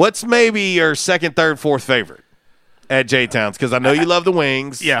 what's maybe your second, third, fourth favorite at J-Town's? Because I know you love the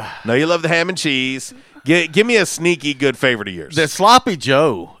wings. Yeah. I know you love the ham and cheese. Give me a sneaky good favorite of yours. The Sloppy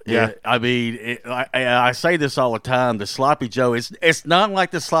Joe. Yeah. I mean, I say this all the time. The Sloppy Joe, it's not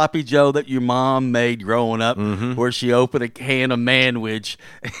like the Sloppy Joe that your mom made growing up, where she opened a can of manwich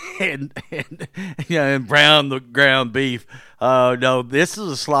and browned the ground beef. No, this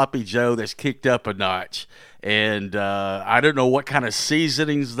is a Sloppy Joe that's kicked up a notch. And I don't know what kind of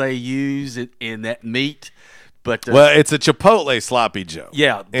seasonings they use in that meat. But it's a Chipotle Sloppy Joe.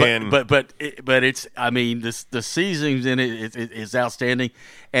 Yeah, but it's, I mean, the seasonings in it is outstanding,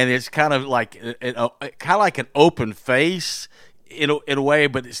 and it's kind of like an open face in a way,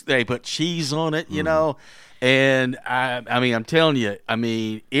 but they put cheese on it, you know. And I mean, I'm telling you, I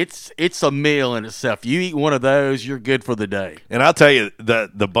mean, it's a meal in itself. You eat one of those, you're good for the day. And I'll tell you,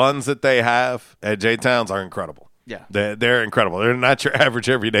 the buns that they have at J-Town's are incredible. Yeah, they're incredible. They're not your average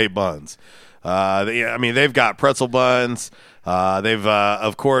everyday buns. I mean, they've got pretzel buns. They've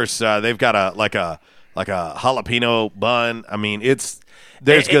of course they've got a jalapeno bun. I mean,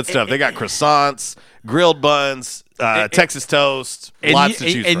 there's good stuff. They got croissants, grilled buns, Texas toast, lots to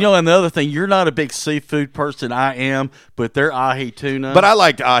choose from. And you know, another thing, you're not a big seafood person. I am, but their ahi tuna. But I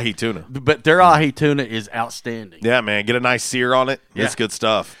like ahi tuna. But their ahi tuna is outstanding. Yeah, man, get a nice sear on it. Yeah. It's good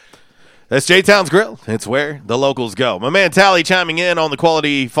stuff. That's J-Town's Grill. It's where the locals go. My man Tally chiming in on the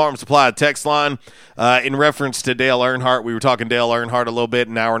Quality Farm Supply text line in reference to Dale Earnhardt. We were talking Dale Earnhardt a little bit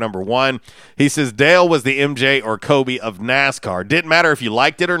in hour number 1. He says Dale was the MJ or Kobe of NASCAR. Didn't matter if you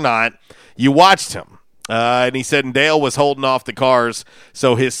liked it or not. You watched him. And he said Dale was holding off the cars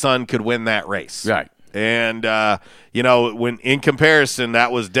so his son could win that race. Right. And, you know, when in comparison,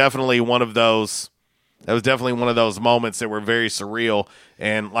 that was definitely one of those moments that were very surreal.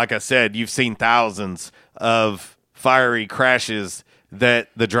 And like I said, you've seen thousands of fiery crashes that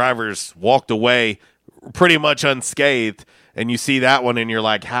the drivers walked away pretty much unscathed. And you see that one and you're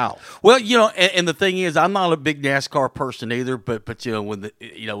like, how? Well, you know, and the thing is, I'm not a big NASCAR person either, but you know, when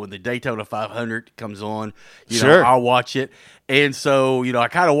the Daytona 500 comes on, you know, I'll watch it. And so, you know, I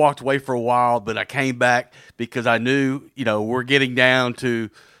kind of walked away for a while, but I came back because I knew, you know, we're getting down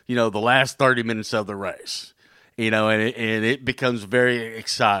to, you know, the last 30 minutes of the race, you know, and it becomes very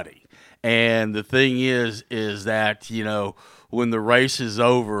exciting. And the thing is that, you know, when the race is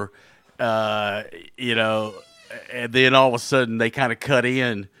over, you know, and then all of a sudden they kind of cut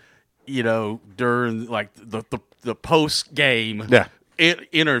in, you know, during like the post game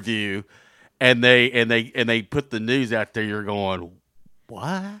interview, and they put the news out there. You're going,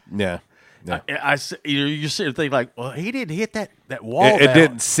 what? Yeah. You're sitting thinking like, well, he didn't hit that wall. It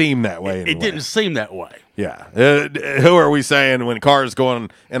didn't seem that way. It didn't seem that way. Yeah. Who are we saying when cars going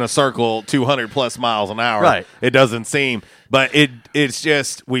in a circle 200 plus miles an hour? Right. It doesn't seem, but it's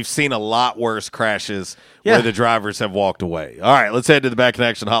just we've seen a lot worse crashes where the drivers have walked away. All right, let's head to the Back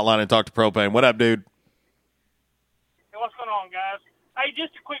Connection hotline and talk to Propane. What up, dude? Hey, what's going on, guys? Hey,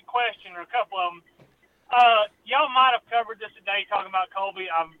 just a quick question or a couple of them. Y'all might have covered this today talking about Colby.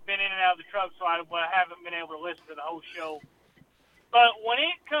 I've been in and out of the truck, so I haven't been able to listen to the whole show. But when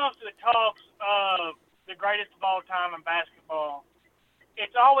it comes to the talks of the greatest of all time in basketball,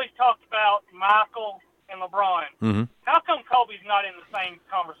 it's always talked about Michael and LeBron. Mm-hmm. How come Kobe's not in the same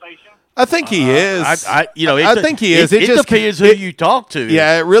conversation? I think he is. I think he is. It just depends who you talk to.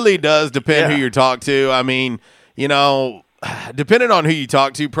 Yeah, it really does depend who you talk to. I mean, you know, depending on who you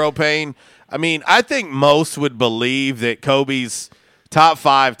talk to, Propane, I mean, I think most would believe that Kobe's top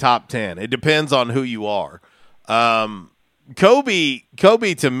 5, top 10. It depends on who you are. Kobe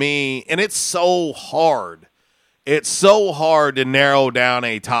to me, and it's so hard. It's so hard to narrow down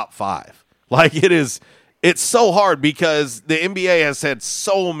a top 5. Like it's so hard because the NBA has had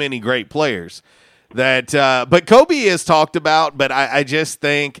so many great players that, but Kobe is talked about, but I just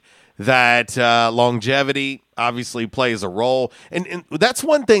think that longevity obviously plays a role. And that's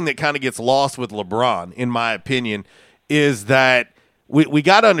one thing that kind of gets lost with LeBron, in my opinion, is that we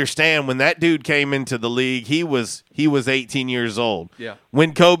got to understand when that dude came into the league, he was 18 years old. Yeah.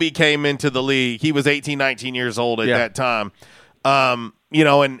 When Kobe came into the league, he was 18, 19 years old at that time. You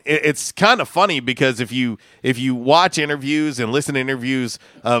know, and it's kind of funny because if you watch interviews and listen to interviews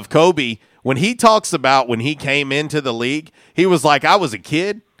of Kobe, when he talks about when he came into the league, he was like, I was a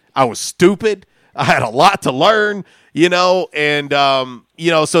kid. I was stupid. I had a lot to learn, you know, and,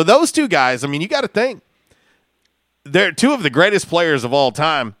 you know, so those two guys, I mean, you got to think they're two of the greatest players of all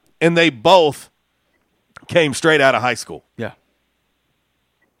time, and they both came straight out of high school. Yeah.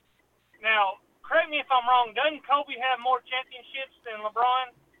 Now, correct me if I'm wrong, doesn't Kobe have more championships than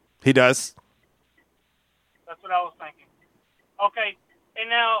LeBron? He does. That's what I was thinking. Okay, And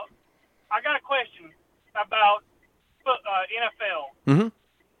now I got a question about NFL. Mm-hmm.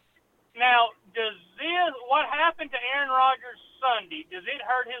 Now, what happened to Aaron Rodgers Sunday? Does it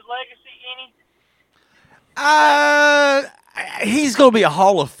hurt his legacy any? He's going to be a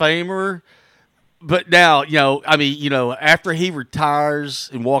Hall of Famer. But now, after he retires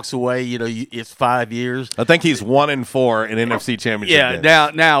and walks away, it's 5 years. I think he's 1-4 in NFC Championship.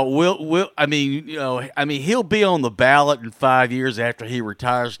 Yeah. Now, he'll be on the ballot in 5 years after he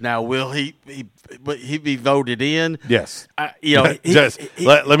retires. Now, will he be voted in? Yes.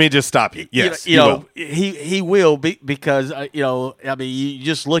 Let me just stop you. Yes, he will be because you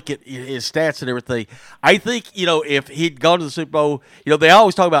just look at his stats and everything. I think if he'd gone to the Super Bowl, they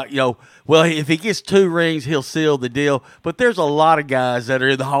always talk about well, if he gets 2 rings, he'll seal the deal. But there's a lot of guys that are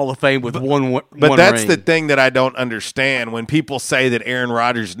in the Hall of Fame with one that's ring. The thing that I don't understand when people say that Aaron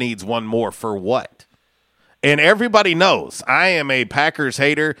Rodgers needs one more for what? And everybody knows I am a Packers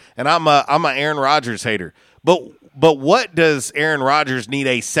hater and I'm a Aaron Rodgers hater. But what does Aaron Rodgers need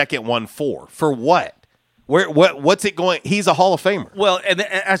a second one for? For what? What's it going? He's a Hall of Famer. Well, and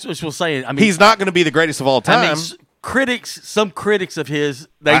that's what we're saying. I mean, he's not going to be the greatest of all time. Some critics of his,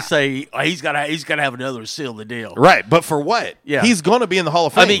 say he's got to have another seal the deal. Right, but for what? Yeah, he's going to be in the Hall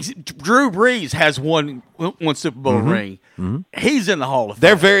of Fame. I mean, Drew Brees has one Super Bowl ring. Mm-hmm. He's in the Hall of Fame.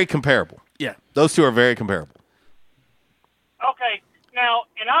 They're very comparable. Yeah, those two are very comparable. Okay, now,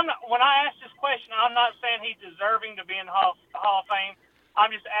 and when I ask this question, I'm not saying he's deserving to be in the Hall of Fame.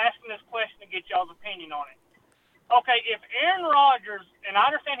 I'm just asking this question to get y'all's opinion on it. Okay, if Aaron Rodgers, and I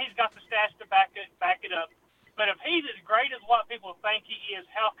understand he's got the stats to back it up. But if he's as great as what people think he is,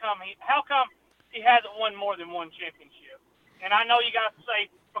 how come he hasn't won more than one championship? And I know you got to say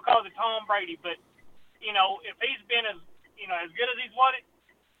because of Tom Brady, but if he's been as good as he's wanted,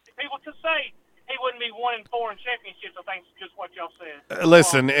 people to say he wouldn't be 1-4 in championships. I think it's just what y'all said.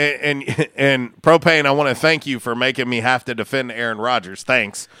 Listen, and Propane, I want to thank you for making me have to defend Aaron Rodgers.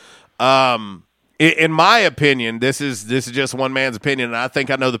 Thanks. In my opinion, this is just one man's opinion, and I think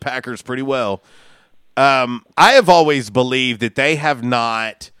I know the Packers pretty well. I have always believed that they have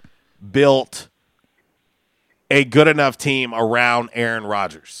not built a good enough team around Aaron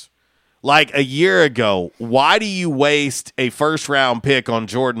Rodgers. Like a year ago, why do you waste a first-round pick on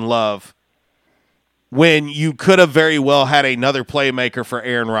Jordan Love when you could have very well had another playmaker for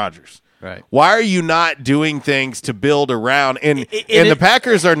Aaron Rodgers? Right. Why are you not doing things to build around? And the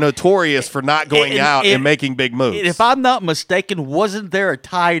Packers are notorious for not going out and making big moves. If I'm not mistaken, wasn't there a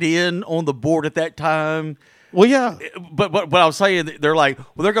tight end on the board at that time? Well, yeah. But I was saying, they're like,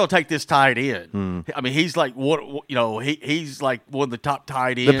 well, they're going to take this tight end. I mean, he's like he's like one of the top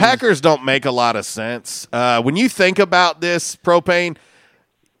tight ends. The Packers don't make a lot of sense. When you think about this, Propane,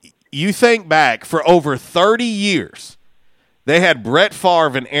 you think back for over 30 years. They had Brett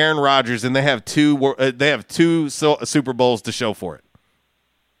Favre and Aaron Rodgers, and they have two Super Bowls to show for it.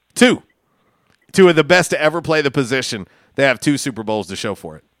 Two of the best to ever play the position. They have 2 Super Bowls to show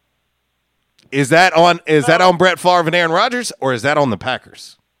for it. Is that on Brett Favre and Aaron Rodgers, or is that on the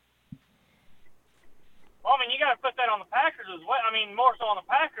Packers? Well, I mean, you got to put that on the Packers as well. I mean, more so on the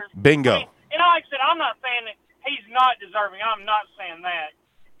Packers. Bingo. I mean, and like I said, I'm not saying that he's not deserving. I'm not saying that.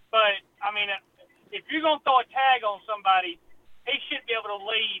 But, I mean, if you're going to throw a tag on somebody, he should be able to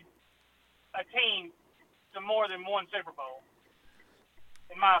lead a team to more than one Super Bowl,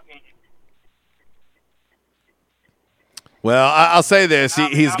 in my opinion. Well, I'll say this: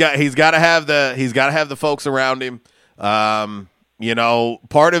 he's got to have the folks around him. Part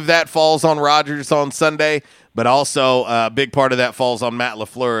of that falls on Rodgers on Sunday, but also a big part of that falls on Matt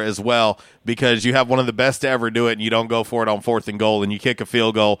LaFleur as well, because you have one of the best to ever do it, and you don't go for it on 4th and goal, and you kick a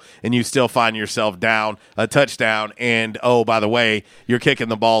field goal, and you still find yourself down a touchdown, and oh, by the way, you're kicking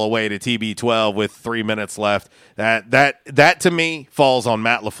the ball away to TB12 with 3 minutes left. That to me falls on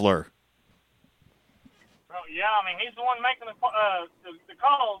Matt LaFleur. Yeah, I mean, he's the one making the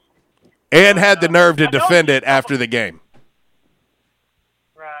calls. And had the nerve to defend it after the game.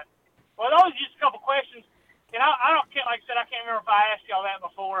 Right. Well, those are just a couple questions. And I don't, like I said, I can't remember if I asked y'all that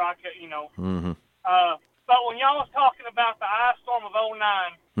before. I could, Mm-hmm. But when y'all was talking about the ice storm of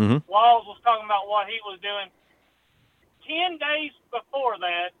 2009, Walls was talking about what he was doing. 10 days before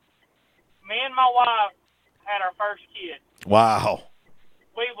that, me and my wife had our first kid. Wow.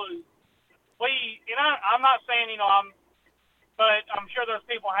 And I'm not saying, but I'm sure those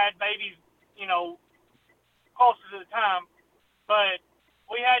people had babies, closer to the time. But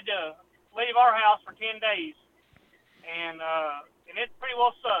we had to leave our house for 10 days, and it pretty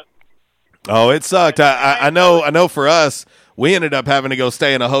well sucked. Oh, it sucked. I know for us, we ended up having to go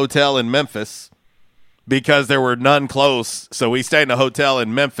stay in a hotel in Memphis because there were none close. So we stayed in a hotel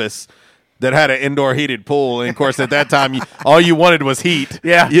in Memphis that had an indoor heated pool. And, of course, at that time, all you wanted was heat.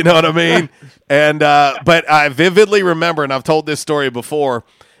 Yeah. You know what I mean? And but I vividly remember, and I've told this story before,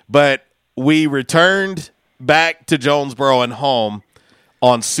 but we returned back to Jonesboro and home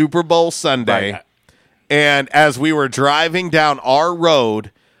on Super Bowl Sunday. Right. And as we were driving down our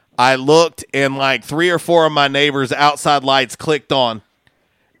road, I looked and like 3 or 4 of my neighbors' outside lights clicked on.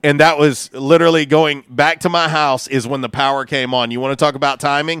 And that was literally going back to my house is when the power came on. You want to talk about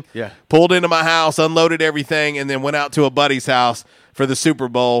timing? Yeah. Pulled into my house, unloaded everything, and then went out to a buddy's house for the Super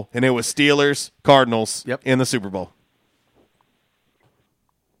Bowl. And it was Steelers, Cardinals in the Super Bowl. If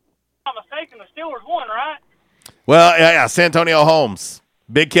I'm not mistaken, the Steelers won, right? Well, yeah, Santonio Holmes.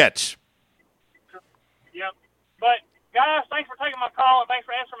 Big catch. Yep. But, guys, thanks for taking my call and thanks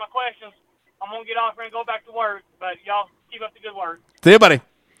for answering my questions. I'm going to get off here and go back to work, but y'all keep up the good work. See you, buddy.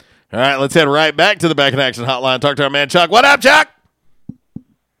 All right, let's head right back to the Back in Action hotline. Talk to our man, Chuck. What up, Chuck?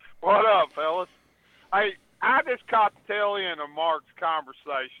 What up, fellas? Hey, I just caught the tail end of Mark's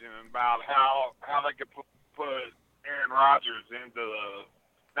conversation about how they could put Aaron Rodgers into the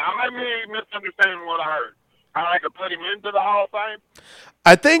 – now, maybe misunderstanding what I heard. How they could put him into the Hall of Fame?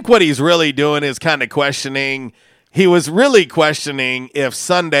 I think what he's really doing is kind of questioning – he was really questioning if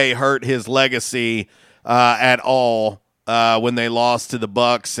Sunday hurt his legacy at all. When they lost to the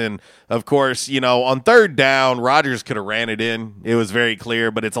Bucs. And, of course, you know, on third down, Rodgers could have ran it in. It was very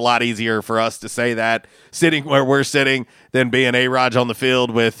clear, but it's a lot easier for us to say that sitting where we're sitting than being A-Rod on the field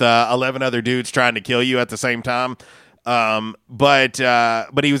with 11 other dudes trying to kill you at the same time. But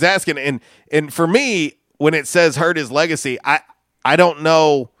he was asking, and for me, when it says hurt his legacy, I don't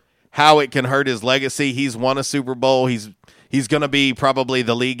know how it can hurt his legacy. He's won a Super Bowl. He's going to be probably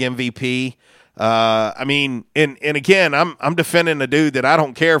the league MVP. I mean, and again, I'm defending a dude that I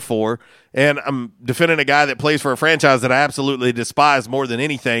don't care for, and I'm defending a guy that plays for a franchise that I absolutely despise more than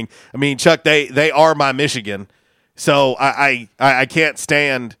anything. I mean, Chuck, they are my Michigan, so I can't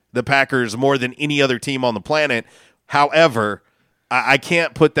stand the Packers more than any other team on the planet. However, I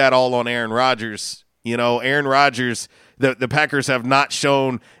can't put that all on Aaron Rodgers. You know, Aaron Rodgers, the Packers have not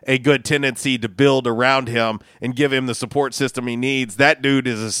shown a good tendency to build around him and give him the support system he needs. That dude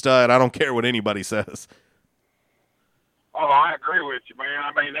is a stud. I don't care what anybody says. Oh, I agree with you, man.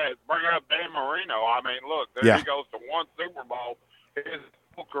 I mean, bring up Dan Marino. I mean, look, there he goes to one Super Bowl his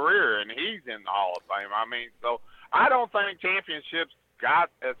whole career, and he's in the Hall of Fame. I mean, so I don't think championships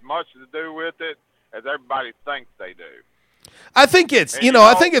got as much to do with it as everybody thinks they do. I think it's,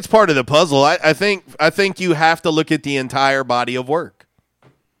 I think it's part of the puzzle. I think you have to look at the entire body of work.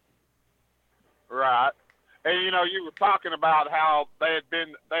 Right. And, you know, you were talking about how they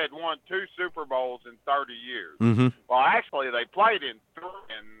had won 2 Super Bowls in 30 years. Mm-hmm. Well, actually, they played in 3,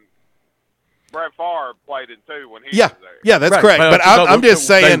 and Brett Favre played in 2 when he was there. Yeah, that's correct. But I'm just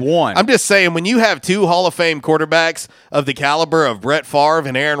saying, when you have 2 Hall of Fame quarterbacks of the caliber of Brett Favre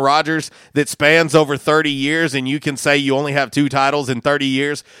and Aaron Rodgers that spans over 30 years, and you can say you only have 2 titles in 30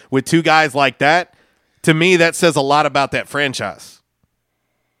 years with 2 guys like that, to me, that says a lot about that franchise.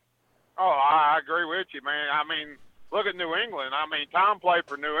 Oh, I agree with you, man. I mean, look at New England. I mean, Tom played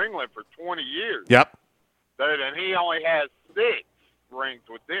for New England for 20 years. Yep. Dude, and he only has 6 rings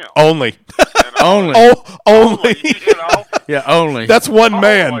with them. Only. Only. Only. You know? Yeah, only. That's one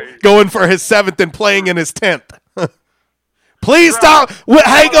man going for his 7th and playing in his 10th. Please stop.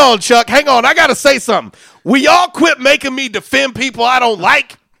 Hang on, Chuck. Hang on. I got to say something. Will y'all quit making me defend people I don't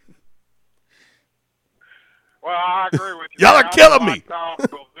like? Well, I agree with you. Y'all are killing me.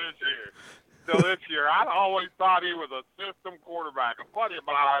 This year, I always thought he was a system quarterback. And funny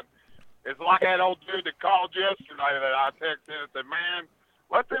about it, it's like that old dude that called yesterday that I texted and said, man,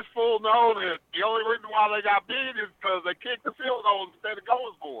 let this fool know that the only reason why they got beat is because they kicked the field goal instead of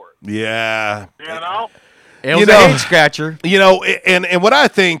going for it. Yeah. You know? It was a head scratcher. You know, and what I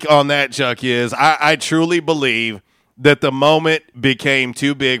think on that, Chuck, is I truly believe that the moment became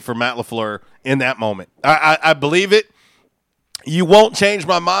too big for Matt LaFleur in that moment. I believe it. You won't change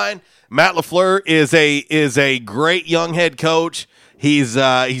my mind. Matt LaFleur is a great young head coach. He's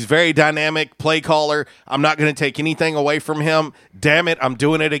very dynamic play caller. I'm not going to take anything away from him. Damn it, I'm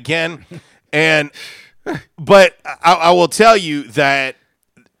doing it again. But I will tell you that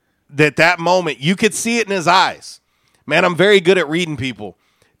moment, you could see it in his eyes. Man, I'm very good at reading people.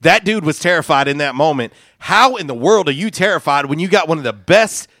 That dude was terrified in that moment. How in the world are you terrified when you got one of the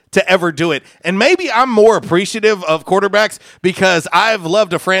best to ever do it? And maybe I'm more appreciative of quarterbacks because I've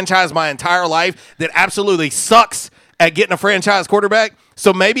loved a franchise my entire life that absolutely sucks at getting a franchise quarterback.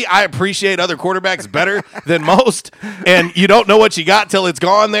 So maybe I appreciate other quarterbacks better than most. And you don't know what you got till it's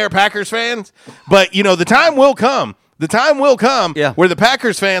gone there, Packers fans. But, the time will come. The time will come where the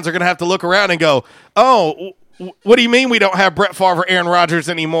Packers fans are going to have to look around and go, oh, what do you mean we don't have Brett Favre or Aaron Rodgers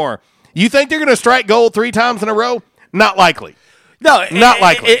anymore? You think they're going to strike gold 3 times in a row? Not likely. No, not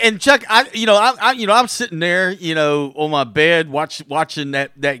likely. And Chuck, I'm sitting there, on my bed watching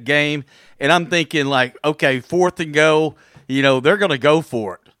that game, and I'm thinking like, okay, 4th and go, they're going to go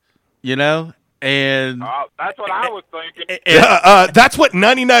for it, and that's what I was thinking. That's what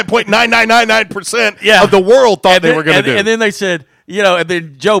 99.9999% of the world thought they were going to do. And then they said, and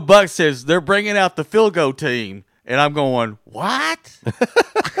then Joe Buck says they're bringing out the field goal team, and I'm going, what?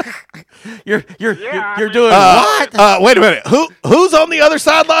 You're doing what? Wait a minute. Who's on the other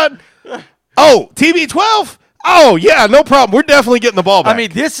sideline? Oh, TB12. Oh yeah, no problem. We're definitely getting the ball back. I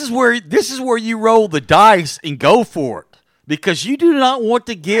mean, this is where you roll the dice and go for it, because you do not want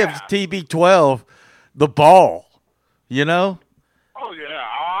to give TB12 the ball. Oh yeah,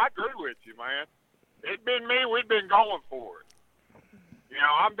 I agree with you, man. It's been me. We've been going for it.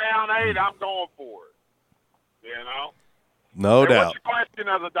 I'm down 8. I'm going for it. No doubt. What's your question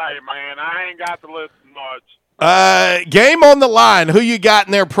of the day, man? I ain't got to listen much. Game on the line. Who you got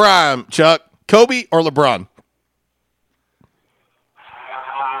in their prime, Chuck? Kobe or LeBron?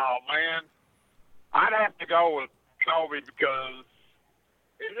 Oh, man. I'd have to go with Kobe because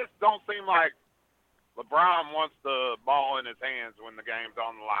it just don't seem like LeBron wants the ball in his hands when the game's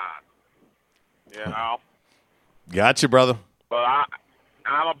on the line. Gotcha, brother. But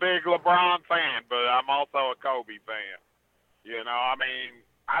I'm a big LeBron fan, but I'm also a Kobe fan.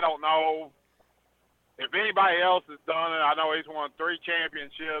 I don't know if anybody else has done it. I know he's won 3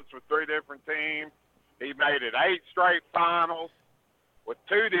 championships with 3 different teams. He made it 8 straight finals with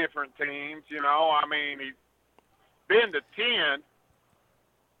 2 different teams. He's been to 10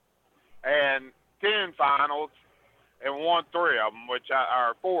 finals and won 3 of them, or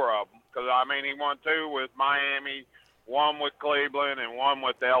 4 of them. Because, he won 2 with Miami, 1 with Cleveland, and 1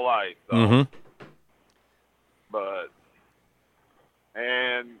 with L.A. So,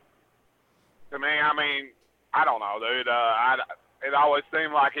 and to me, I don't know, dude. It always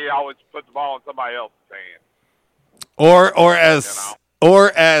seemed like he always put the ball in somebody else's hand. Or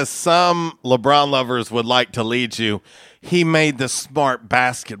as some LeBron lovers would like to lead you, he made the smart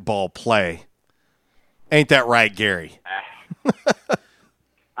basketball play. Ain't that right, Gary?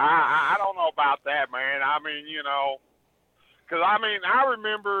 I don't know about that, man. Because I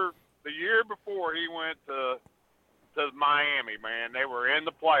remember the year before he went to Miami, man. They were in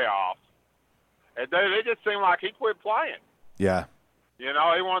the playoffs. And it just seemed like he quit playing. Yeah. He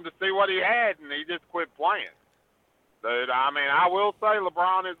wanted to see what he had, and he just quit playing. Dude, I will say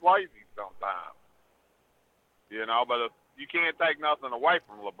LeBron is lazy sometimes. But you can't take nothing away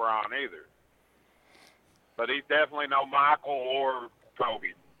from LeBron either. But he's definitely no Michael or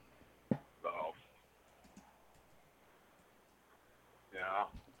Kobe. So,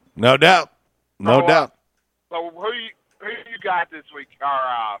 no doubt. No doubt. So who you got this week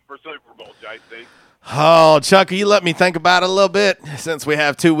for Super Bowl, JC? Oh, Chuck, will you let me think about it a little bit since we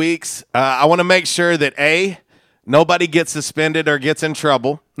have 2 weeks? I want to make sure that, A, nobody gets suspended or gets in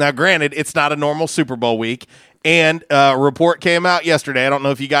trouble. Now, granted, it's not a normal Super Bowl week, and a report came out yesterday. I don't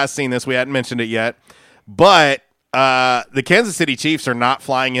know if you guys seen this. We hadn't mentioned it yet. But the Kansas City Chiefs are not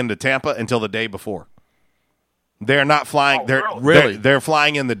flying into Tampa until the day before. They're not flying. They're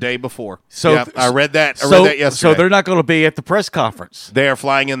flying in the day before. So yep, I read that. I read that yesterday. So they're not going to be at the press conference. They are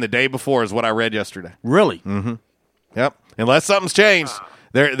flying in the day before, is what I read yesterday. Really? Mm-hmm. Yep. Unless something's changed,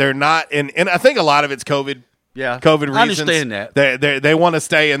 they're not. And I think a lot of it's COVID. Yeah, COVID reasons. I understand that. They want to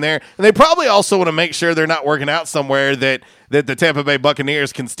stay in there, and they probably also want to make sure they're not working out somewhere that the Tampa Bay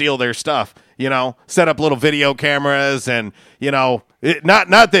Buccaneers can steal their stuff. Set up little video cameras, and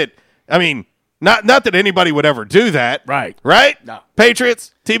not that anybody would ever do that. Right? No.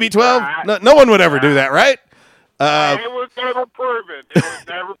 Patriots, TB12, no one would ever do that, right? It was never proven. The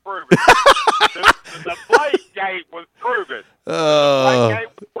Blake gate was proven. Blake gate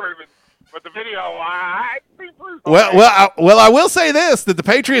was proven. But the video, I see proof. Well, I will say this, that the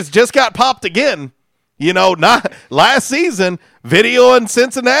Patriots just got popped again. Not last season, video in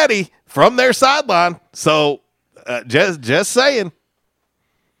Cincinnati from their sideline. So, just saying.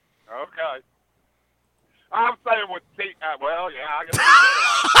 Okay. I'm saying with I guess.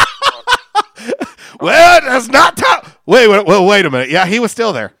 Well, that's not tough. Wait a minute. Yeah, he was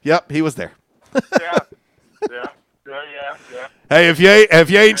still there. Yep, he was there. Yeah. Hey, if you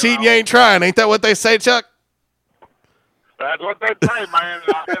ain't cheating, you ain't trying. Ain't that what they say, Chuck? That's what they say, man.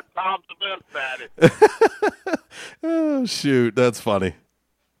 I guess Tom's the best at it. Oh, shoot. That's funny.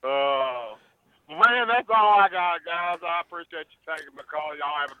 Man, that's all I got, guys. I appreciate you taking my call.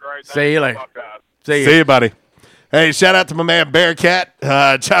 Y'all have a great day. See you later. See you, buddy. Hey, shout out to my man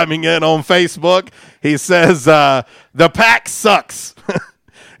Bearcat chiming in on Facebook. He says, the pack sucks.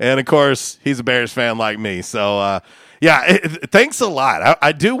 And, of course, he's a Bears fan like me. So, thanks a lot.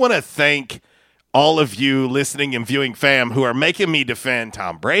 I do want to thank all of you listening and viewing fam who are making me defend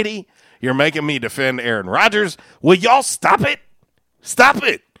Tom Brady. You're making me defend Aaron Rodgers. Will y'all stop it? Stop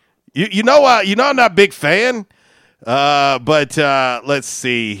it. You know I'm not a big fan. But let's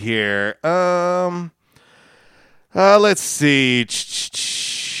see here. Let's see.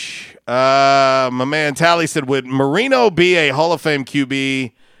 My man Tally said, would Marino be a Hall of Fame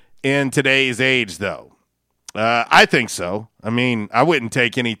QB in today's age, though? I think so. I mean, I wouldn't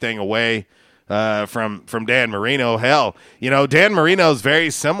take anything away from Dan Marino. Hell, Dan Marino is very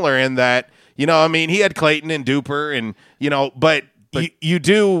similar in that, he had Clayton and Duper and, but you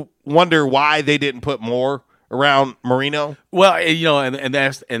do wonder why they didn't put more around Marino. Well, and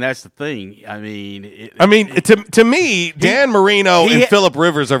that's the thing. I mean, to me, Dan Marino and Phillip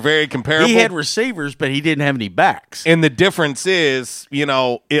Rivers are very comparable. He had receivers, but he didn't have any backs. And the difference is,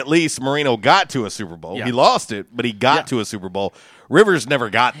 at least Marino got to a Super Bowl. Yeah. He lost it, but he got to a Super Bowl. Rivers never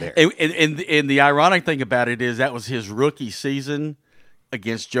got there. And the ironic thing about it is that was his rookie season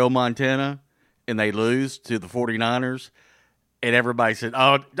against Joe Montana, and they lose to the 49ers. And everybody said,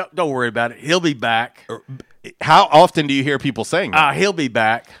 "Oh, don't worry about it. He'll be back." How often do you hear people saying that? He'll be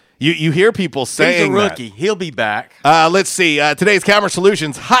back. You hear people saying he's a rookie. That. He'll be back. Let's see. Today's Camera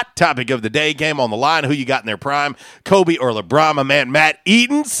Solutions hot topic of the day. Game on the line. Who you got in their prime? Kobe or LeBron? My man Matt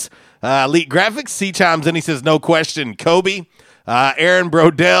Edens. Elite Graphics. He chimes in. He says, "No question, Kobe." Aaron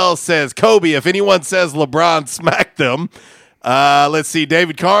Brodell says, "Kobe. If anyone says LeBron, smack them." Let's see.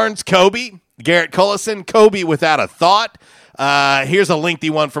 David Carnes. Kobe. Garrett Cullison. Kobe without a thought. Here's a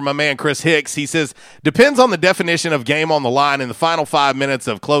lengthy one from my man Chris Hicks. He says, depends on the definition of game on the line. In the final 5 minutes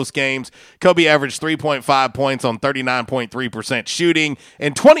of close games, Kobe averaged 3.5 points on 39.3% shooting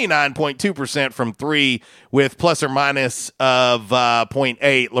and 29.2% from three with plus or minus of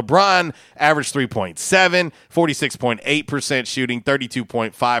 0.8. LeBron averaged 3.7, 46.8% shooting,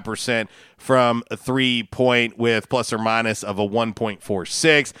 32.5% from a 3-point with plus or minus of a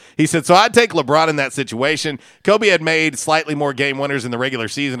 1.46. He said, so I'd take LeBron in that situation. Kobe had made slightly more game winners in the regular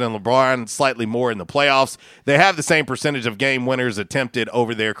season and LeBron slightly more in the playoffs. They have the same percentage of game winners attempted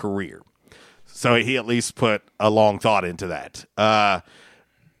over their career. So he at least put a long thought into that.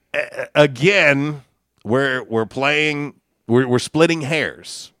 Again, we're splitting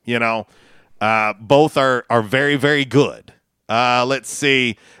hairs, both are very, very good. Let's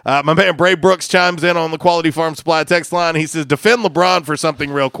see. My man Bray Brooks chimes in on the Quality Farm Supply text line. He says, defend LeBron for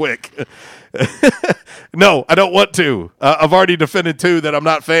something real quick. No, I don't want to. I've already defended two that I'm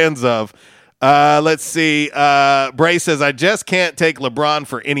not fans of. Let's see. Bray says, I just can't take LeBron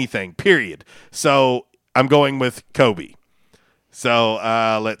for anything, period. So I'm going with Kobe. So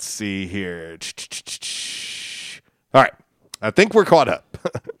let's see here. All right. I think we're caught up.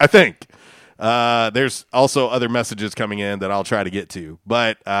 I think. There's also other messages coming in that I'll try to get to.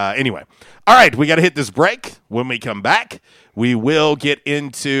 But anyway. All right, we got to hit this break. When we come back, we will get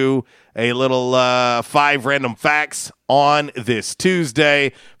into a little 5 random facts on this Tuesday.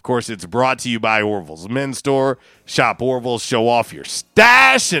 Of course, it's brought to you by Orville's Men's Store. Shop Orville's, show off your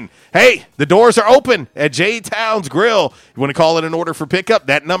stash. And, hey, the doors are open at J-Town's Grill. You want to call in an order for pickup?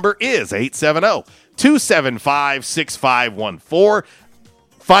 That number is 870-275-6514.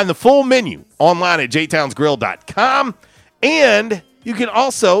 Find the full menu online at jtownsgrill.com. And you can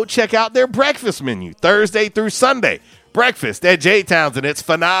also check out their breakfast menu Thursday through Sunday. Breakfast at J-Town's, and it's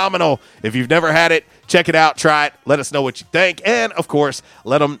phenomenal. If you've never had it, check it out, try it, let us know what you think, and, of course,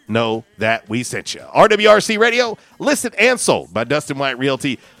 let them know that we sent you. RWRC Radio, listed and sold by Dustin White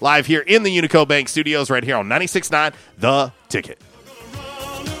Realty, live here in the Unico Bank Studios right here on 96.9 The Ticket.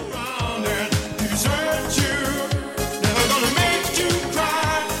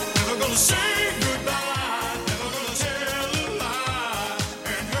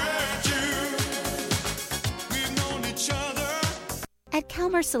 At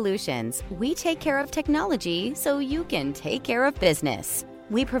Calmer Solutions, we take care of technology so you can take care of business.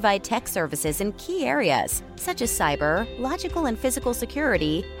 We provide tech services in key areas, such as cyber, logical and physical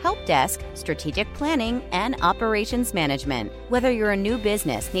security, help desk, strategic planning, and operations management. Whether you're a new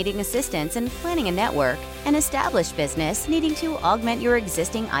business needing assistance in planning a network, an established business needing to augment your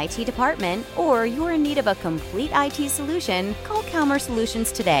existing IT department, or you're in need of a complete IT solution, call Calmer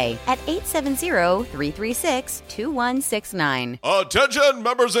Solutions today at 870-336-2169. Attention,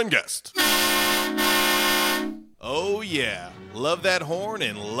 members and guests. Oh, yeah. Love that horn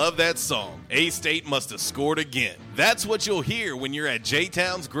and love that song. A-State must have scored again. That's what you'll hear when you're at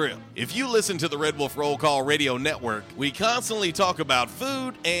J-Town's Grill. If you listen to the Red Wolf Roll Call Radio Network, we constantly talk about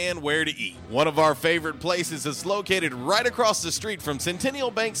food and where to eat. One of our favorite places is located right across the street from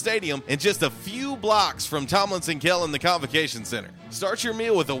Centennial Bank Stadium and just a few blocks from Tomlinson Kell and the Convocation Center. Start your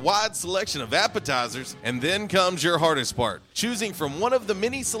meal with a wide selection of appetizers, and then comes your hardest part, choosing from one of the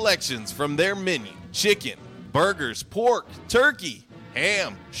many selections from their menu. Chicken, burgers, pork, turkey,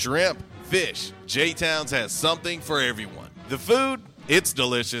 ham, shrimp, fish. J-Town's has something for everyone. The food, it's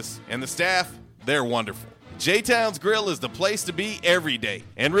delicious, and the staff, they're wonderful. J-Town's Grill is the place to be every day.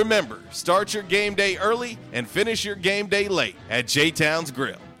 And remember, start your game day early and finish your game day late at J-Town's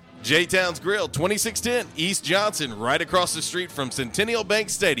Grill. J-Town's Grill, 2610 East Johnson, right across the street from Centennial Bank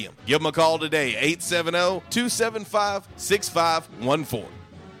Stadium. Give them a call today, 870-275-6514.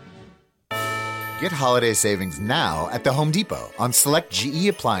 Get holiday savings now at the Home Depot on select GE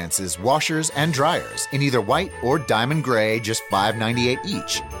appliances, washers, and dryers in either white or diamond gray, just $5.98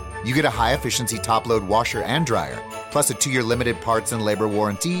 each. You get a high-efficiency top-load washer and dryer, plus a 2-year limited parts and labor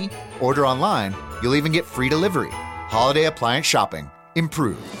warranty. Order online, you'll even get free delivery. Holiday appliance shopping.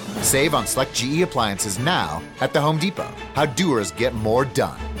 Improved. Save on select GE appliances now at the Home Depot. How doers get more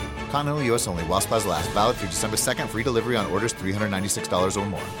done. Continental U.S. only while supplies last. Valid through December 2nd. Free delivery on orders $396 or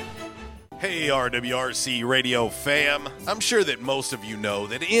more. Hey, RWRC Radio fam. I'm sure that most of you know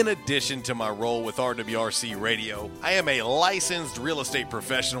that in addition to my role with RWRC Radio, I am a licensed real estate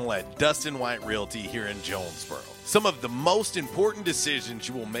professional at Dustin White Realty here in Jonesboro. Some of the most important decisions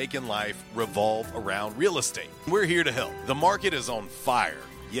you will make in life revolve around real estate. We're here to help. The market is on fire.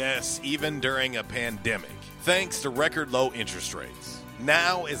 Yes, even during a pandemic, thanks to record low interest rates.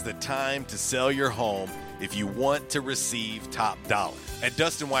 Now is the time to sell your home if you want to receive top dollar. At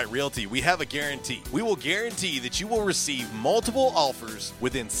Dustin White Realty, we have a guarantee. We will guarantee that you will receive multiple offers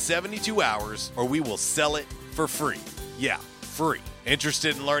within 72 hours, or we will sell it for free. Yeah, free.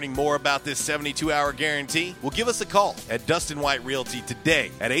 Interested in learning more about this 72-hour guarantee? Well, give us a call at Dustin White Realty today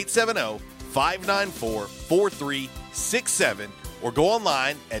at 870-594-4367 or go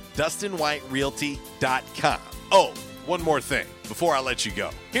online at DustinWhiteRealty.com. Oh, one more thing before I let you go.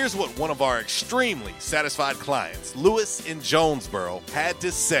 Here's what one of our extremely satisfied clients, Lewis in Jonesboro, had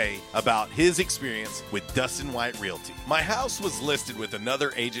to say about his experience with Dustin White Realty. My house was listed with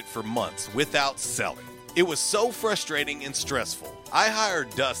another agent for months without selling. It was so frustrating and stressful. I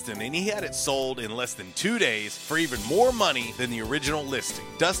hired Dustin and he had it sold in less than 2 days for even more money than the original listing.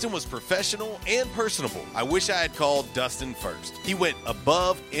 Dustin was professional and personable. I wish I had called Dustin first. He went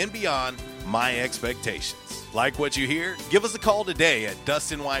above and beyond my expectations. Like what you hear? Give us a call today at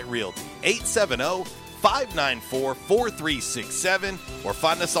Dustin White Realty, 870-594-4367, or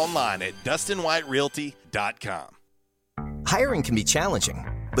find us online at DustinWhiteRealty.com. Hiring can be challenging,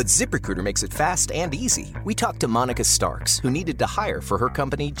 but ZipRecruiter makes it fast and easy. We talked to Monica Starks, who needed to hire for her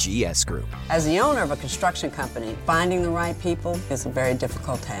company, GS Group. As the owner of a construction company, finding the right people is a very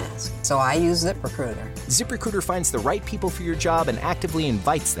difficult task. So I use ZipRecruiter. ZipRecruiter finds the right people for your job and actively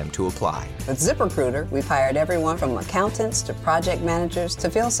invites them to apply. With ZipRecruiter, we've hired everyone from accountants to project managers to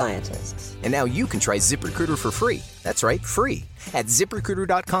field scientists. And now you can try ZipRecruiter for free. That's right, free. At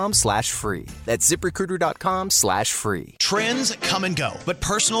ZipRecruiter.com/free. That's ZipRecruiter.com/free. Trends come and go, but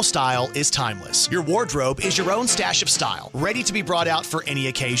personal style is timeless. Your wardrobe is your own stash of style, ready to be brought out for any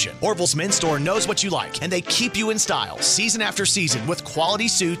occasion. Orville's Men's Store knows what you like, and they keep you in style season after season with quality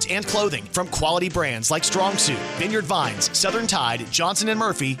suits and clothing from quality brands like Strong Suit, Vineyard Vines, Southern Tide, Johnson &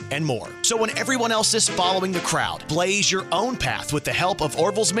 Murphy, and more. So when everyone else is following the crowd, blaze your own path with the help of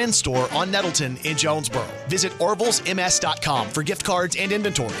Orville's Men's Store on Nettleton in Jonesboro. Visit orvillesms.com for gift cards and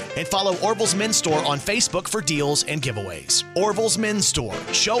inventory, and follow Orville's Men's Store on Facebook for deals and giveaways. Orville's Men's Store.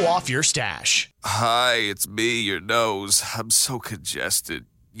 Show off your stash. Hi, it's me, your nose. I'm so congested.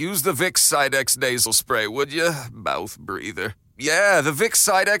 Use the Vicks Sidex nasal spray, would you? Mouth breather. Yeah, the Vicks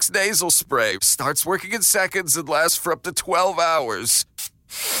Sidex nasal spray starts working in seconds and lasts for up to 12 hours.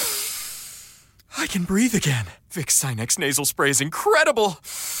 I can breathe again. Vicks Sinex nasal spray is incredible.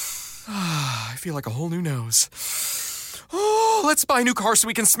 I feel like a whole new nose. Oh, let's buy a new car so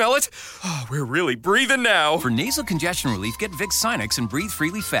we can smell it. Oh, we're really breathing now. For nasal congestion relief, get Vicks Sinex and breathe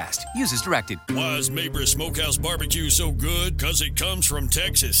freely fast. Use as directed. Why is Mabry Smokehouse Barbecue so good? Because it comes from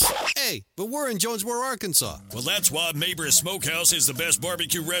Texas. Hey, but we're in Jonesboro, Arkansas. Well, that's why Mabry Smokehouse is the best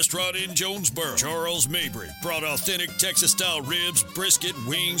barbecue restaurant in Jonesboro. Charles Mabry brought authentic Texas-style ribs, brisket,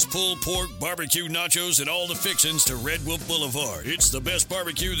 wings, pulled pork, barbecue nachos, and all the fixins to Red Wolf Boulevard. It's the best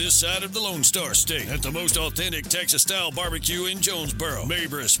barbecue this side of the Lone Star State at the most authentic Texas-style barbecue in Jonesboro.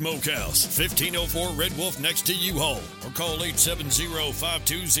 Mabry Smokehouse, 1504 Red Wolf next to U-Haul. Or call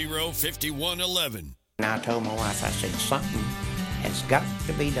 870-520-5111. And I told my wife, I said, something has got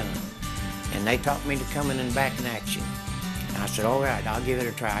to be done. And they taught me to come in and back in action. And I said, all right, I'll give it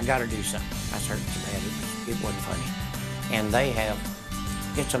a try. I got to do something. I was hurting so bad, it wasn't funny. And they have,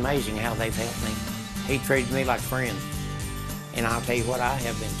 it's amazing how they've helped me. He treated me like a friend. And I'll tell you what, I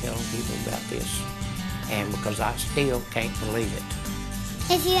have been telling people about this. And because I still can't believe it.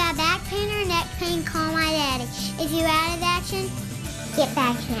 If you have back pain or neck pain, call my daddy. If you're out of action, get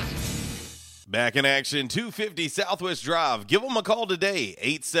back in action. Back in action, 250 Southwest Drive. Give them a call today,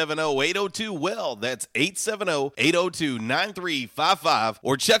 870-802-WELL. That's 870-802-9355.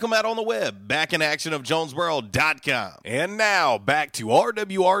 Or check them out on the web, backinactionofjonesboro.com. And now, back to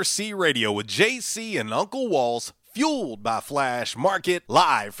RWRC Radio with JC and Uncle Walls, fueled by Flash Market,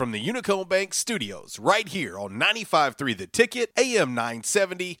 live from the Unico Bank Studios, right here on 95.3 The Ticket, AM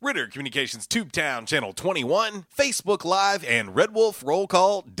 970, Ritter Communications Tubetown Channel 21, Facebook Live, and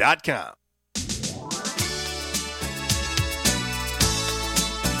RedWolfRollCall.com.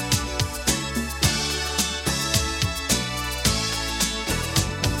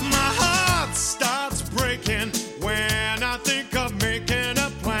 My heart starts breaking when I think of making a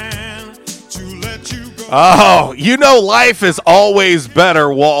plan to let you go. Oh, you know life is always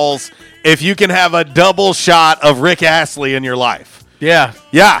better, Walls, if you can have a double shot of Rick Astley in your life. Yeah.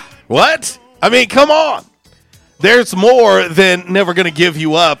 Yeah. What? I mean, come on. There's more than Never Gonna Give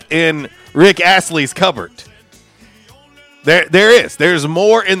You Up in Rick Astley's cupboard. There is. There's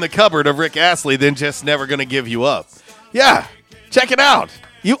more in the cupboard of Rick Astley than just Never Gonna Give You Up. Yeah. Check it out.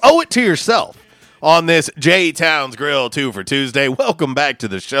 You owe it to yourself on this J Towns Grill 2 for Tuesday. Welcome back to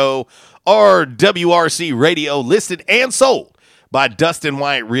the show. RWRC Radio, listed and sold by Dustin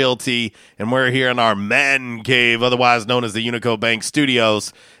White Realty, and we're here in our man cave, otherwise known as the Unico Bank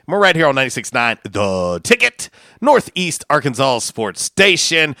Studios. And we're right here on 96.9 The Ticket, Northeast Arkansas Sports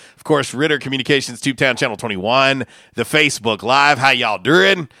Station. Of course, Ritter Communications Tubetown Channel 21, the Facebook Live. How y'all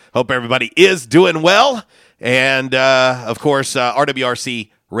doing? Hope everybody is doing well. And, of course,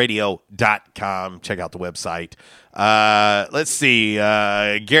 RWRCradio.com. Check out the website. Let's see.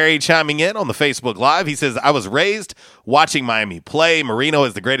 Gary chiming in on the Facebook Live. He says, I was raised watching Miami play. Marino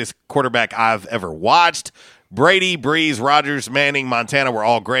is the greatest quarterback I've ever watched. Brady, Breeze, Rodgers, Manning, Montana were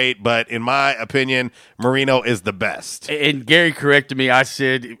all great, but in my opinion, Marino is the best. And Gary corrected me. I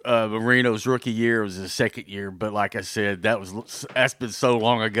said Marino's rookie year was his second year, but like I said, that's been so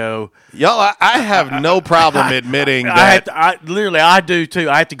long ago. Y'all, I have no problem admitting that. I do too.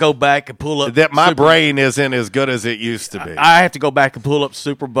 I have to go back and pull up. That my brain isn't as good as it used to be. I have to go back and pull up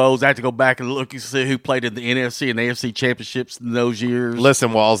Super Bowls. I have to go back and look and see who played in the NFC and the AFC championships in those years.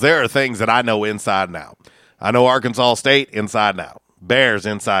 Listen, Walls, there are things that I know inside and out. I know Arkansas State inside and out, Bears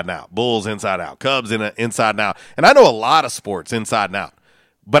inside and out, Bulls inside and out, Cubs inside and out. And I know a lot of sports inside and out.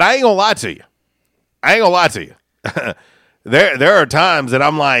 But I ain't going to lie to you. There are times that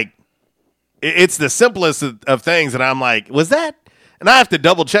I'm like, it's the simplest of things that I'm like, was that? And I have to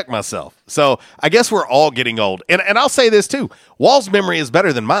double check myself. So I guess we're all getting old. And I'll say this too. Wall's memory is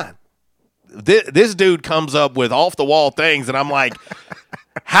better than mine. This dude comes up with off-the-wall things, and I'm like,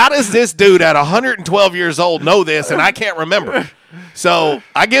 how does this dude at 112 years old know this, and I can't remember? So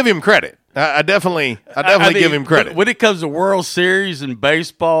I give him credit. I definitely give him credit. When it comes to World Series and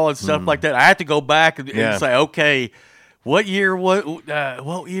baseball and stuff like that, I have to go back and say, okay, what year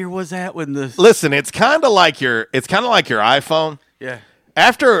was that when the? Listen, it's kind of like your iPhone. Yeah.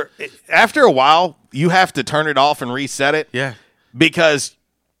 After a while, you have to turn it off and reset it. Yeah. Because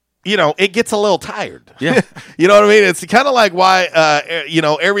it gets a little tired. Yeah. You know what I mean? It's kind of like why,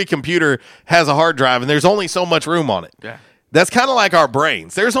 every computer has a hard drive and there's only so much room on it. Yeah. That's kind of like our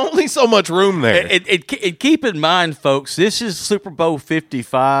brains. There's only so much room there. And keep in mind, folks, this is Super Bowl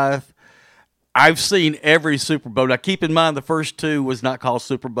 55. I've seen every Super Bowl. Now, keep in mind, the first two was not called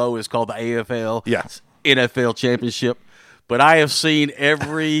Super Bowl. It's called the AFL. Yes. NFL Championship. But I have seen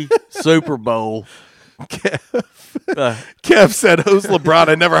every Super Bowl Kev said, "Who's LeBron?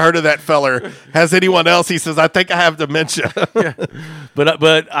 I never heard of that feller. Has anyone else?" He says, "I think I have dementia." Yeah.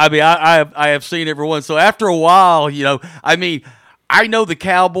 But I mean, I have seen everyone. So after a while, I mean, I know the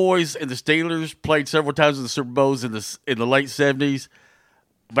Cowboys and the Steelers played several times in the Super Bowls in the late 70s,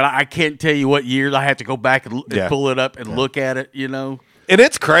 but I can't tell you what years. I have to go back and pull it up and look at it. And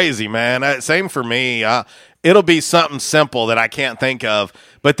it's crazy, man. Same for me. It'll be something simple that I can't think of,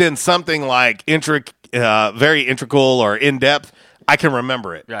 but then something like very integral or in depth, I can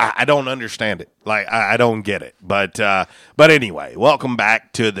remember it. Right. I don't understand it. Like I don't get it. But anyway, welcome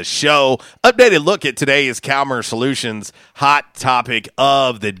back to the show. Updated look at today's Calmer Solutions hot topic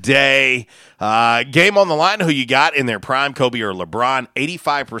of the day. Game on the line. Who you got in their prime, Kobe or LeBron?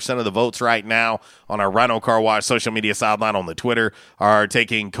 85% of the votes right now on our Rhino Car Wash social media sideline on the Twitter are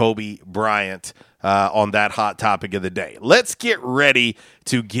taking Kobe Bryant on that hot topic of the day. Let's get ready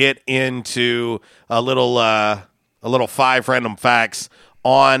to get into a little 5 random facts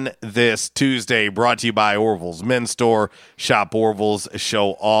on this Tuesday, brought to you by Orville's Men's Store. Shop Orville's,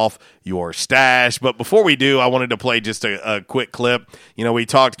 show off your stash. But before we do, I wanted to play just a quick clip. We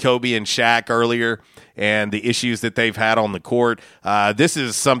talked Kobe and Shaq earlier and the issues that they've had on the court. This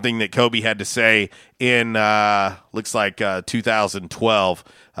is something that Kobe had to say in, looks like 2012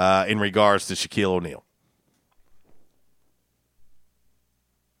 in regards to Shaquille O'Neal.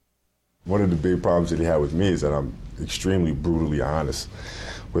 One of the big problems that he had with me is that I'm extremely brutally honest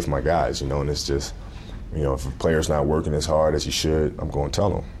with my guys, and it's just, if a player's not working as hard as he should, I'm going to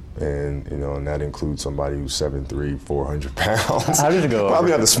tell him. And, and that includes somebody who's 7'3", 400 pounds. How did it go? Probably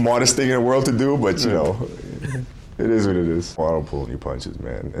not the smartest thing in the world to do, but, it is what it is. I don't pull any punches,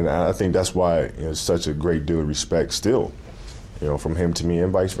 man. And I think that's why it's such a great deal of respect still, from him to me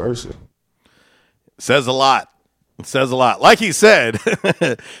and vice versa. Says a lot. It says a lot. Like he said,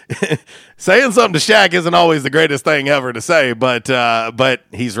 saying something to Shaq isn't always the greatest thing ever to say, but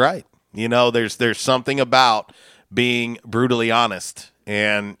he's right. There's something about being brutally honest.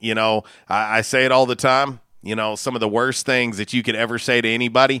 And, I say it all the time. Some of the worst things that you could ever say to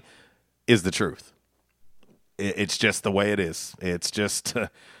anybody is the truth. It's just the way it is. It's just,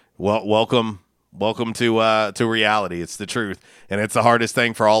 welcome to reality. It's the truth. And it's the hardest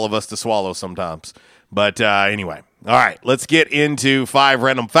thing for all of us to swallow sometimes. But anyway, all right, let's get into 5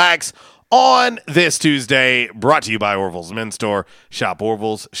 random facts on this Tuesday, brought to you by Orville's Men's Store. Shop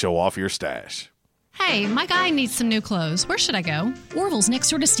Orville's, show off your stash. Hey, my guy needs some new clothes. Where should I go? Orville's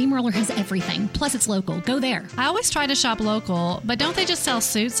next door to Steamroller has everything. Plus, it's local. Go there. I always try to shop local, but don't they just sell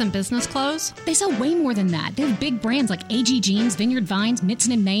suits and business clothes? They sell way more than that. They have big brands like AG Jeans, Vineyard Vines,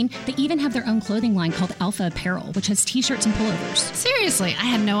 Knitson & Maine. They even have their own clothing line called Alpha Apparel, which has t-shirts and pullovers. Seriously, I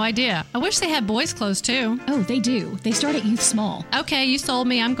had no idea. I wish they had boys' clothes, too. Oh, they do. They start at youth small. Okay, you sold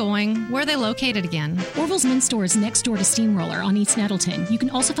me. I'm going. Where are they located again? Orville's Men's Store is next door to Steamroller on East Nettleton. You can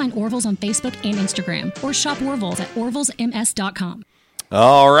also find Orville's on Facebook and Instagram, or shop Orville's at orvillesms.com.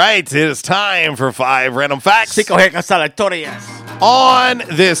 All right, it is time for 5 random facts on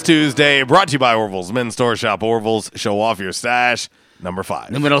this Tuesday, brought to you by Orville's Men's Store. Shop Orville's, show off your stash. Number 5.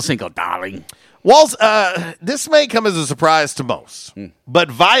 Número 5, darling. Walls, this may come as a surprise to most, but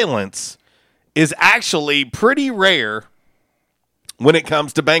violence is actually pretty rare when it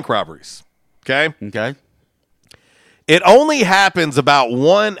comes to bank robberies. Okay? Okay. It only happens about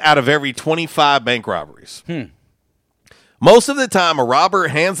 1 out of every 25 bank robberies. Most of the time, a robber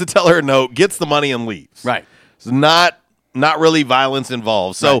hands the teller a note, gets the money, and leaves. Right. It's not really violence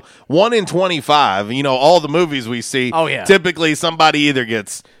involved. So Right. 1 in 25, all the movies we see, typically somebody either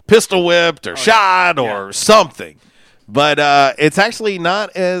gets pistol whipped or shot or something. But it's actually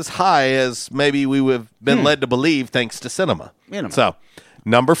not as high as maybe we would have been led to believe thanks to cinema. So,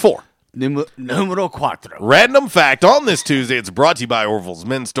 number 4. Numero 4. Random fact on this Tuesday. It's brought to you by Orville's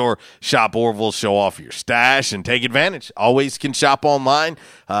Men's Store. Shop Orville's, show off your stash, and take advantage. Always can shop online.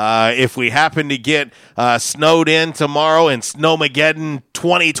 If we happen to get snowed in tomorrow in Snowmageddon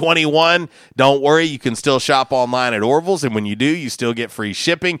 2021, don't worry. You can still shop online at Orville's, and when you do, you still get free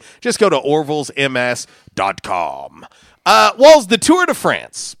shipping. Just go to orvillesms.com. Walls, the Tour de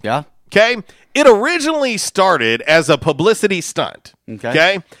France. Yeah. Okay. It originally started as a publicity stunt.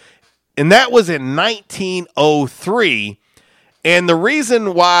 Okay. And that was in 1903. And the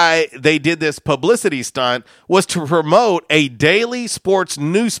reason why they did this publicity stunt was to promote a daily sports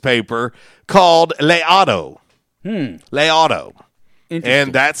newspaper called Le Auto. Le Auto.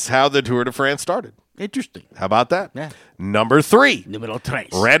 And that's how the Tour de France started. Interesting. How about that? Yeah. Number 3. Numero 3.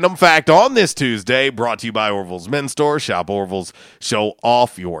 Random fact on this Tuesday, brought to you by Orville's Men's Store. Shop Orville's, show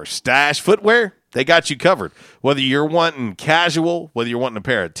off your stash. Footwear They got you covered. Whether you're wanting casual, whether you're wanting a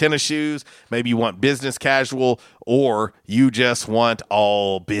pair of tennis shoes, maybe you want business casual, or you just want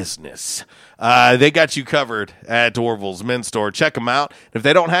all business. They got you covered at Orville's Men's Store. Check them out. If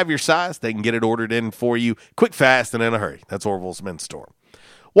they don't have your size, they can get it ordered in for you quick, fast, and in a hurry. That's Orville's Men's Store.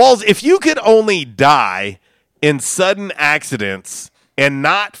 Walls, if you could only die in sudden accidents and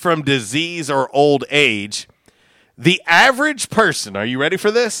not from disease or old age, the average person, are you ready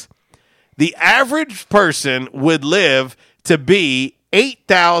for this? The average person would live to be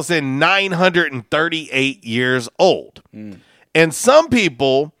 8,938 years old. And some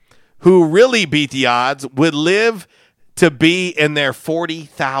people who really beat the odds would live to be in their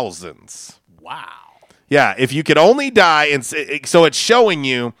 40,000s. Wow. Yeah, if you could only die, and so it's showing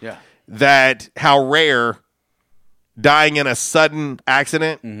you that how rare dying in a sudden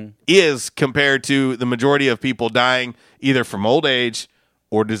accident is compared to the majority of people dying either from old age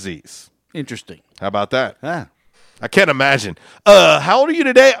or disease. Interesting. How about that? Huh. I can't imagine. How old are you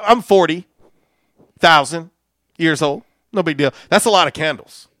today? I'm 40,000 years old. No big deal. That's a lot of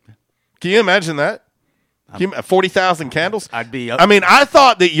candles. Can you imagine that? 40,000 candles? I'd be. I mean, I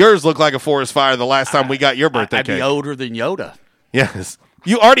thought that yours looked like a forest fire the last time we got your birthday I'd cake. be older than Yoda. Yes.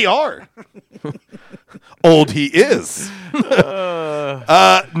 You already are. Old he is.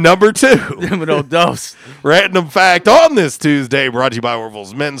 Number 2. Dose. Random fact on this Tuesday, brought to you by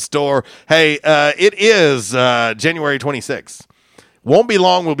Orville's Men's Store. Hey, it is January 26th. Won't be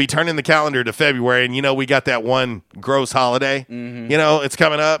long. We'll be turning the calendar to February, and we got that one gross holiday. It's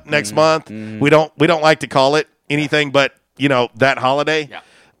coming up next month. We don't like to call it anything but that holiday.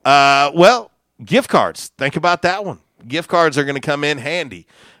 Well, gift cards. Think about that one. Gift cards are going to come in handy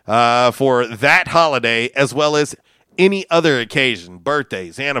for that holiday as well as any other occasion,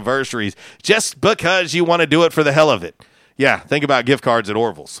 birthdays, anniversaries, just because you want to do it for the hell of it. Yeah, think about gift cards at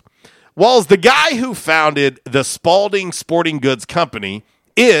Orville's. Walls, the guy who founded the Spalding Sporting Goods Company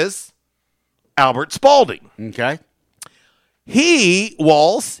is Albert Spalding. Okay. He,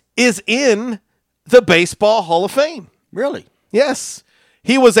 Walls, is in the Baseball Hall of Fame. Really? Yes.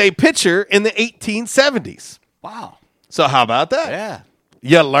 He was a pitcher in the 1870s. Wow. So how about that? Yeah.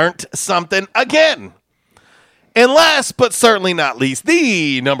 You learned something again. And last but certainly not least,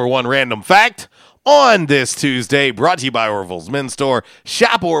 the number one random fact on this Tuesday, brought to you by Orville's Men's Store.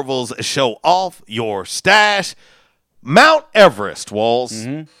 Shop Orville's, show off your stash. Mount Everest, Walls.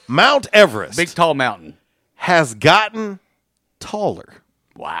 Mount Everest. Big tall mountain. Has gotten taller.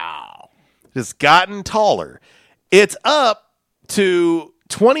 Wow. It's gotten taller. It's up to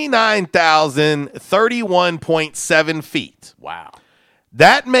 29,031.7 feet. Wow.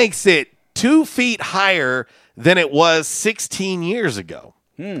 That makes it 2 feet higher than it was 16 years ago.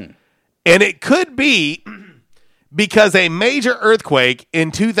 And it could be because a major earthquake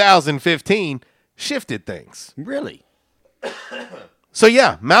in 2015 shifted things. Really? So,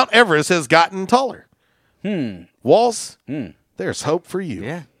 yeah, Mount Everest has gotten taller. Walls, there's hope for you.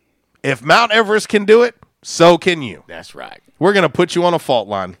 Yeah. If Mount Everest can do it, so can you. That's right. We're going to put you on a fault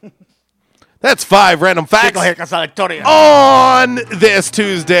line. That's 5 random facts on this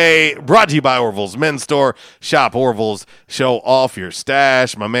Tuesday, brought to you by Orville's Men's Store. Shop Orville's, show off your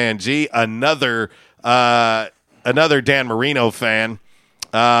stash. My man G, another Dan Marino fan.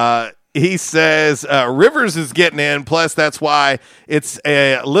 He says Rivers is getting in, plus that's why it's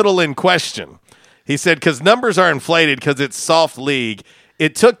a little in question. He said because numbers are inflated because it's soft league.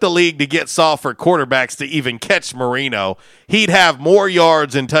 It took the league to get soft for quarterbacks to even catch Marino. He'd have more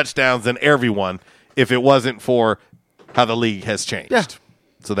yards and touchdowns than everyone if it wasn't for how the league has changed. Yeah.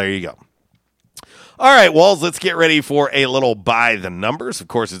 So there you go. All right, Walls, let's get ready for a little By the Numbers. Of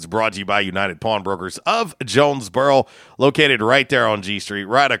course, it's brought to you by United Pawnbrokers of Jonesboro, located right there on G Street,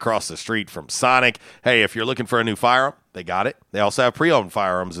 right across the street from Sonic. Hey, if you're looking for a new firearm, they got it. They also have pre-owned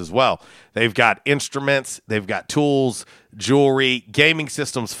firearms as well. They've got instruments, they've got tools, jewelry, gaming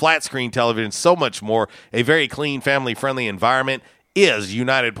systems, flat screen television, so much more. A very clean, family-friendly environment is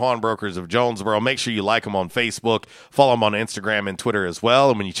United Pawnbrokers of Jonesboro. Make sure you like them on Facebook, follow them on Instagram and Twitter as well.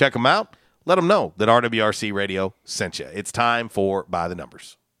 And when you check them out, let them know that RWRC Radio sent you. It's time for By the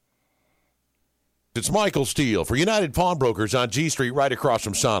Numbers. It's Michael Steele for United Pawnbrokers on G Street right across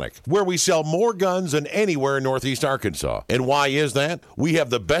from Sonic, where we sell more guns than anywhere in Northeast Arkansas. And why is that? We have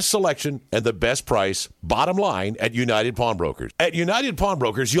the best selection and the best price, bottom line, at United Pawnbrokers. At United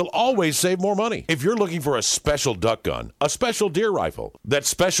Pawnbrokers, you'll always save more money. If you're looking for a special duck gun, a special deer rifle, that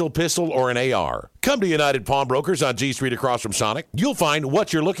special pistol, or an AR, come to United Pawnbrokers on G Street across from Sonic. You'll find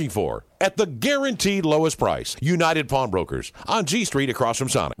what you're looking for at the guaranteed lowest price. United Pawnbrokers on G Street across from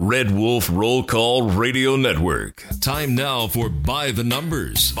Sonic. Red Wolf Roll Call Radio Network. Time now for By the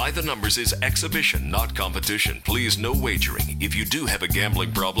Numbers. By the Numbers is exhibition, not competition. Please, no wagering. If you do have a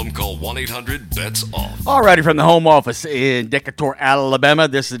gambling problem, call 1-800-BETS-OFF. All righty, from the home office in Decatur, Alabama,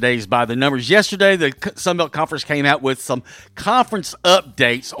 this is today's By the Numbers. Yesterday, the Sunbelt Conference came out with some conference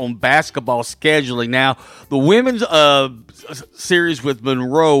updates on basketball scheduling. Now, the women's series with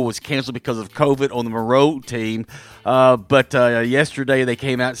Monroe was canceled because of COVID on the Monroe team, but yesterday they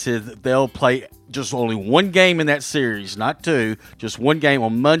came out and said that they'll play just only one game in that series, not two, just one game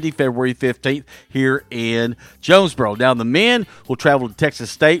on Monday, February 15th here in Jonesboro. Now, the men will travel to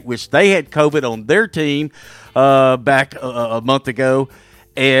Texas State, which they had COVID on their team back a month ago.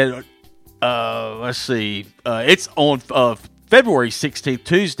 And let's see, it's on February 16th,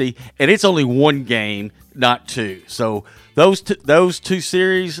 Tuesday, and it's only one game, not two. So those two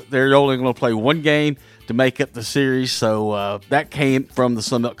series, they're only going to play one game to make up the series. So that came from the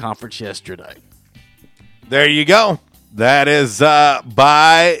Sunbelt Conference yesterday. There you go. That is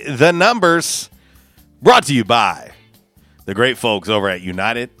By the Numbers, brought to you by the great folks over at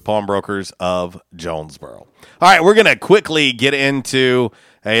United Pawnbrokers of Jonesboro. All right, we're going to quickly get into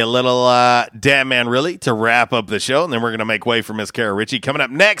a little Damn Man Really to wrap up the show, and then we're going to make way for Miss Kara Ritchie. Coming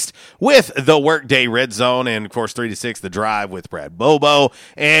up next with the Workday Red Zone, and, of course, 3 to 6, The Drive with Brad Bobo.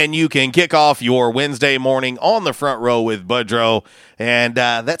 And you can kick off your Wednesday morning on the front row with Budrow, and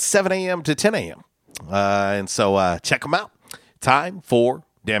that's 7 a.m. to 10 a.m. And so check them out. Time for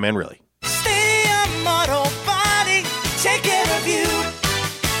Damn Man Really. Stadium Auto Body, take care of you.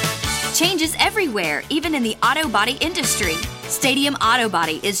 Changes everywhere, even in the auto body industry. Stadium Auto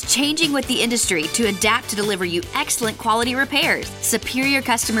Body is changing with the industry to adapt to deliver you excellent quality repairs, superior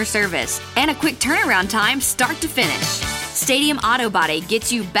customer service, and a quick turnaround time start to finish. Stadium Auto Body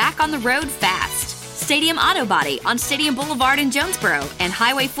gets you back on the road fast. Stadium Auto Body on Stadium Boulevard in Jonesboro and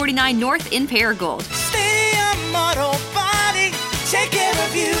Highway 49 North in Paragould. Stadium Auto Body, take care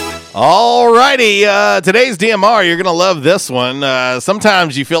of you. All righty, today's DMR, you're going to love this one.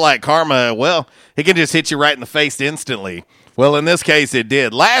 Sometimes you feel like karma, well, it can just hit you right in the face instantly. Well, in this case, it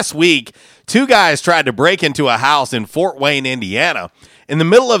did. Last week, 2 guys tried to break into a house in Fort Wayne, Indiana, in the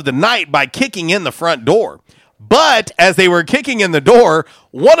middle of the night by kicking in the front door. But as they were kicking in the door,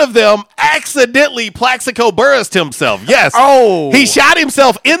 one of them accidentally Plaxico Burressed himself. Yes. Oh. He shot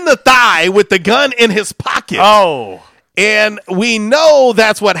himself in the thigh with the gun in his pocket. Oh. And we know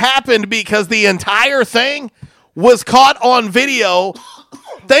that's what happened because the entire thing was caught on video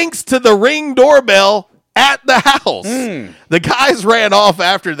thanks to the Ring doorbell at the house. The guys ran off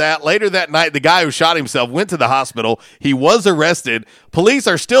after that. Later that night, the guy who shot himself went to the hospital. He was arrested. Police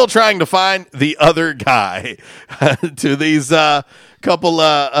are still trying to find the other guy. To these couple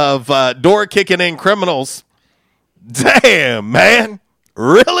of door-kicking in criminals. Damn, man.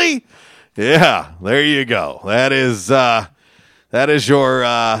 Really? Yeah, there you go. That is your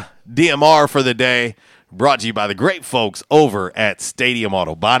DMR for the day. Brought to you by the great folks over at Stadium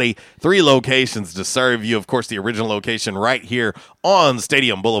Auto Body. 3 locations to serve you. Of course, the original location right here on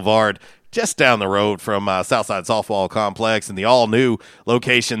Stadium Boulevard, just down the road from Southside Softball Complex, and the all-new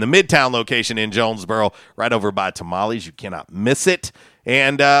location, the Midtown location in Jonesboro, right over by Tamales. You cannot miss it.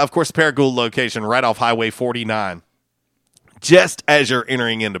 And, of course, Paragould location right off Highway 49. Just as you're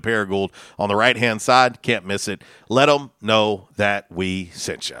entering into Paragould on the right-hand side, can't miss it. Let them know that we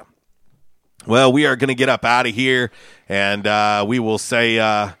sent you. Well, we are going to get up out of here, and we will say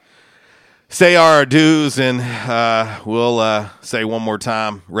our adieus, and we'll say one more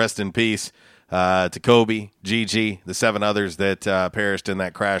time, rest in peace to Kobe, Gigi, the 7 others that perished in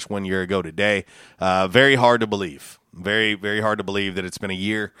that crash 1 year ago today. Very hard to believe. Very, very hard to believe that it's been a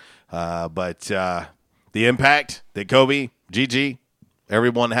year. But the impact that Kobe, Gigi,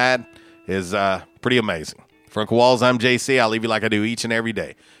 everyone had is pretty amazing. From Kowals, I'm JC. I'll leave you like I do each and every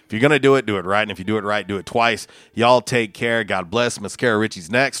day. If you're going to do it right. And if you do it right, do it twice. Y'all take care. God bless. Miss Kara Ritchie's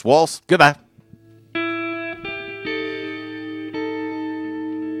next. Waltz, goodbye.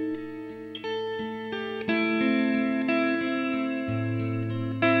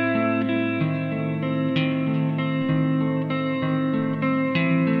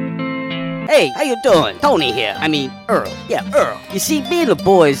 Hey, how you doing? Tony here. I mean, Earl. Yeah, Earl. You see, me and the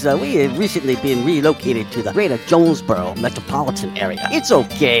boys, we have recently been relocated to the greater Jonesboro metropolitan area. It's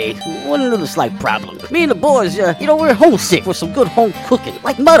okay. One little slight problem. Me and the boys, we're homesick for some good home cooking,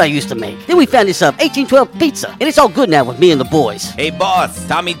 like Mother used to make. Then we found this 1812 pizza, and it's all good now with me and the boys. Hey, boss,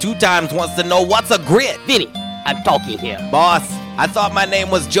 Tommy 2 Times wants to know what's a grit. Vinny, I'm talking here. Boss, I thought my name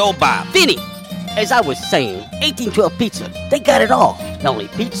was Joe Bob. Vinny, as I was saying, 1812 Pizza, they got it all. Not only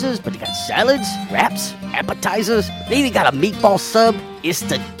pizzas, but they got salads, wraps, appetizers. They even got a meatball sub. It's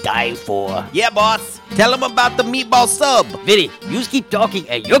to die for. Yeah, boss. Tell them about the meatball sub. Vinny, you just keep talking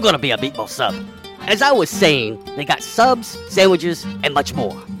and you're gonna be a meatball sub. As I was saying, they got subs, sandwiches, and much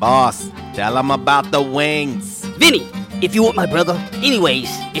more. Boss, tell them about the wings. Vinny, if you want my brother, anyways,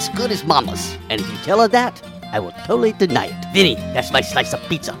 it's good as mama's. And if you tell her that, I will totally deny it. Vinny, that's my slice of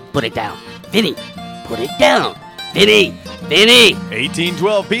pizza. Put it down. Vinny, put it down. Vinny!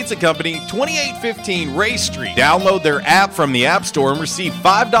 1812 Pizza Company, 2815 Ray Street. Download their app from the App Store and receive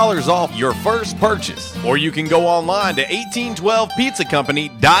 $5 off your first purchase. Or you can go online to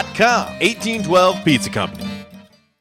 1812pizzacompany.com. 1812 Pizza Company.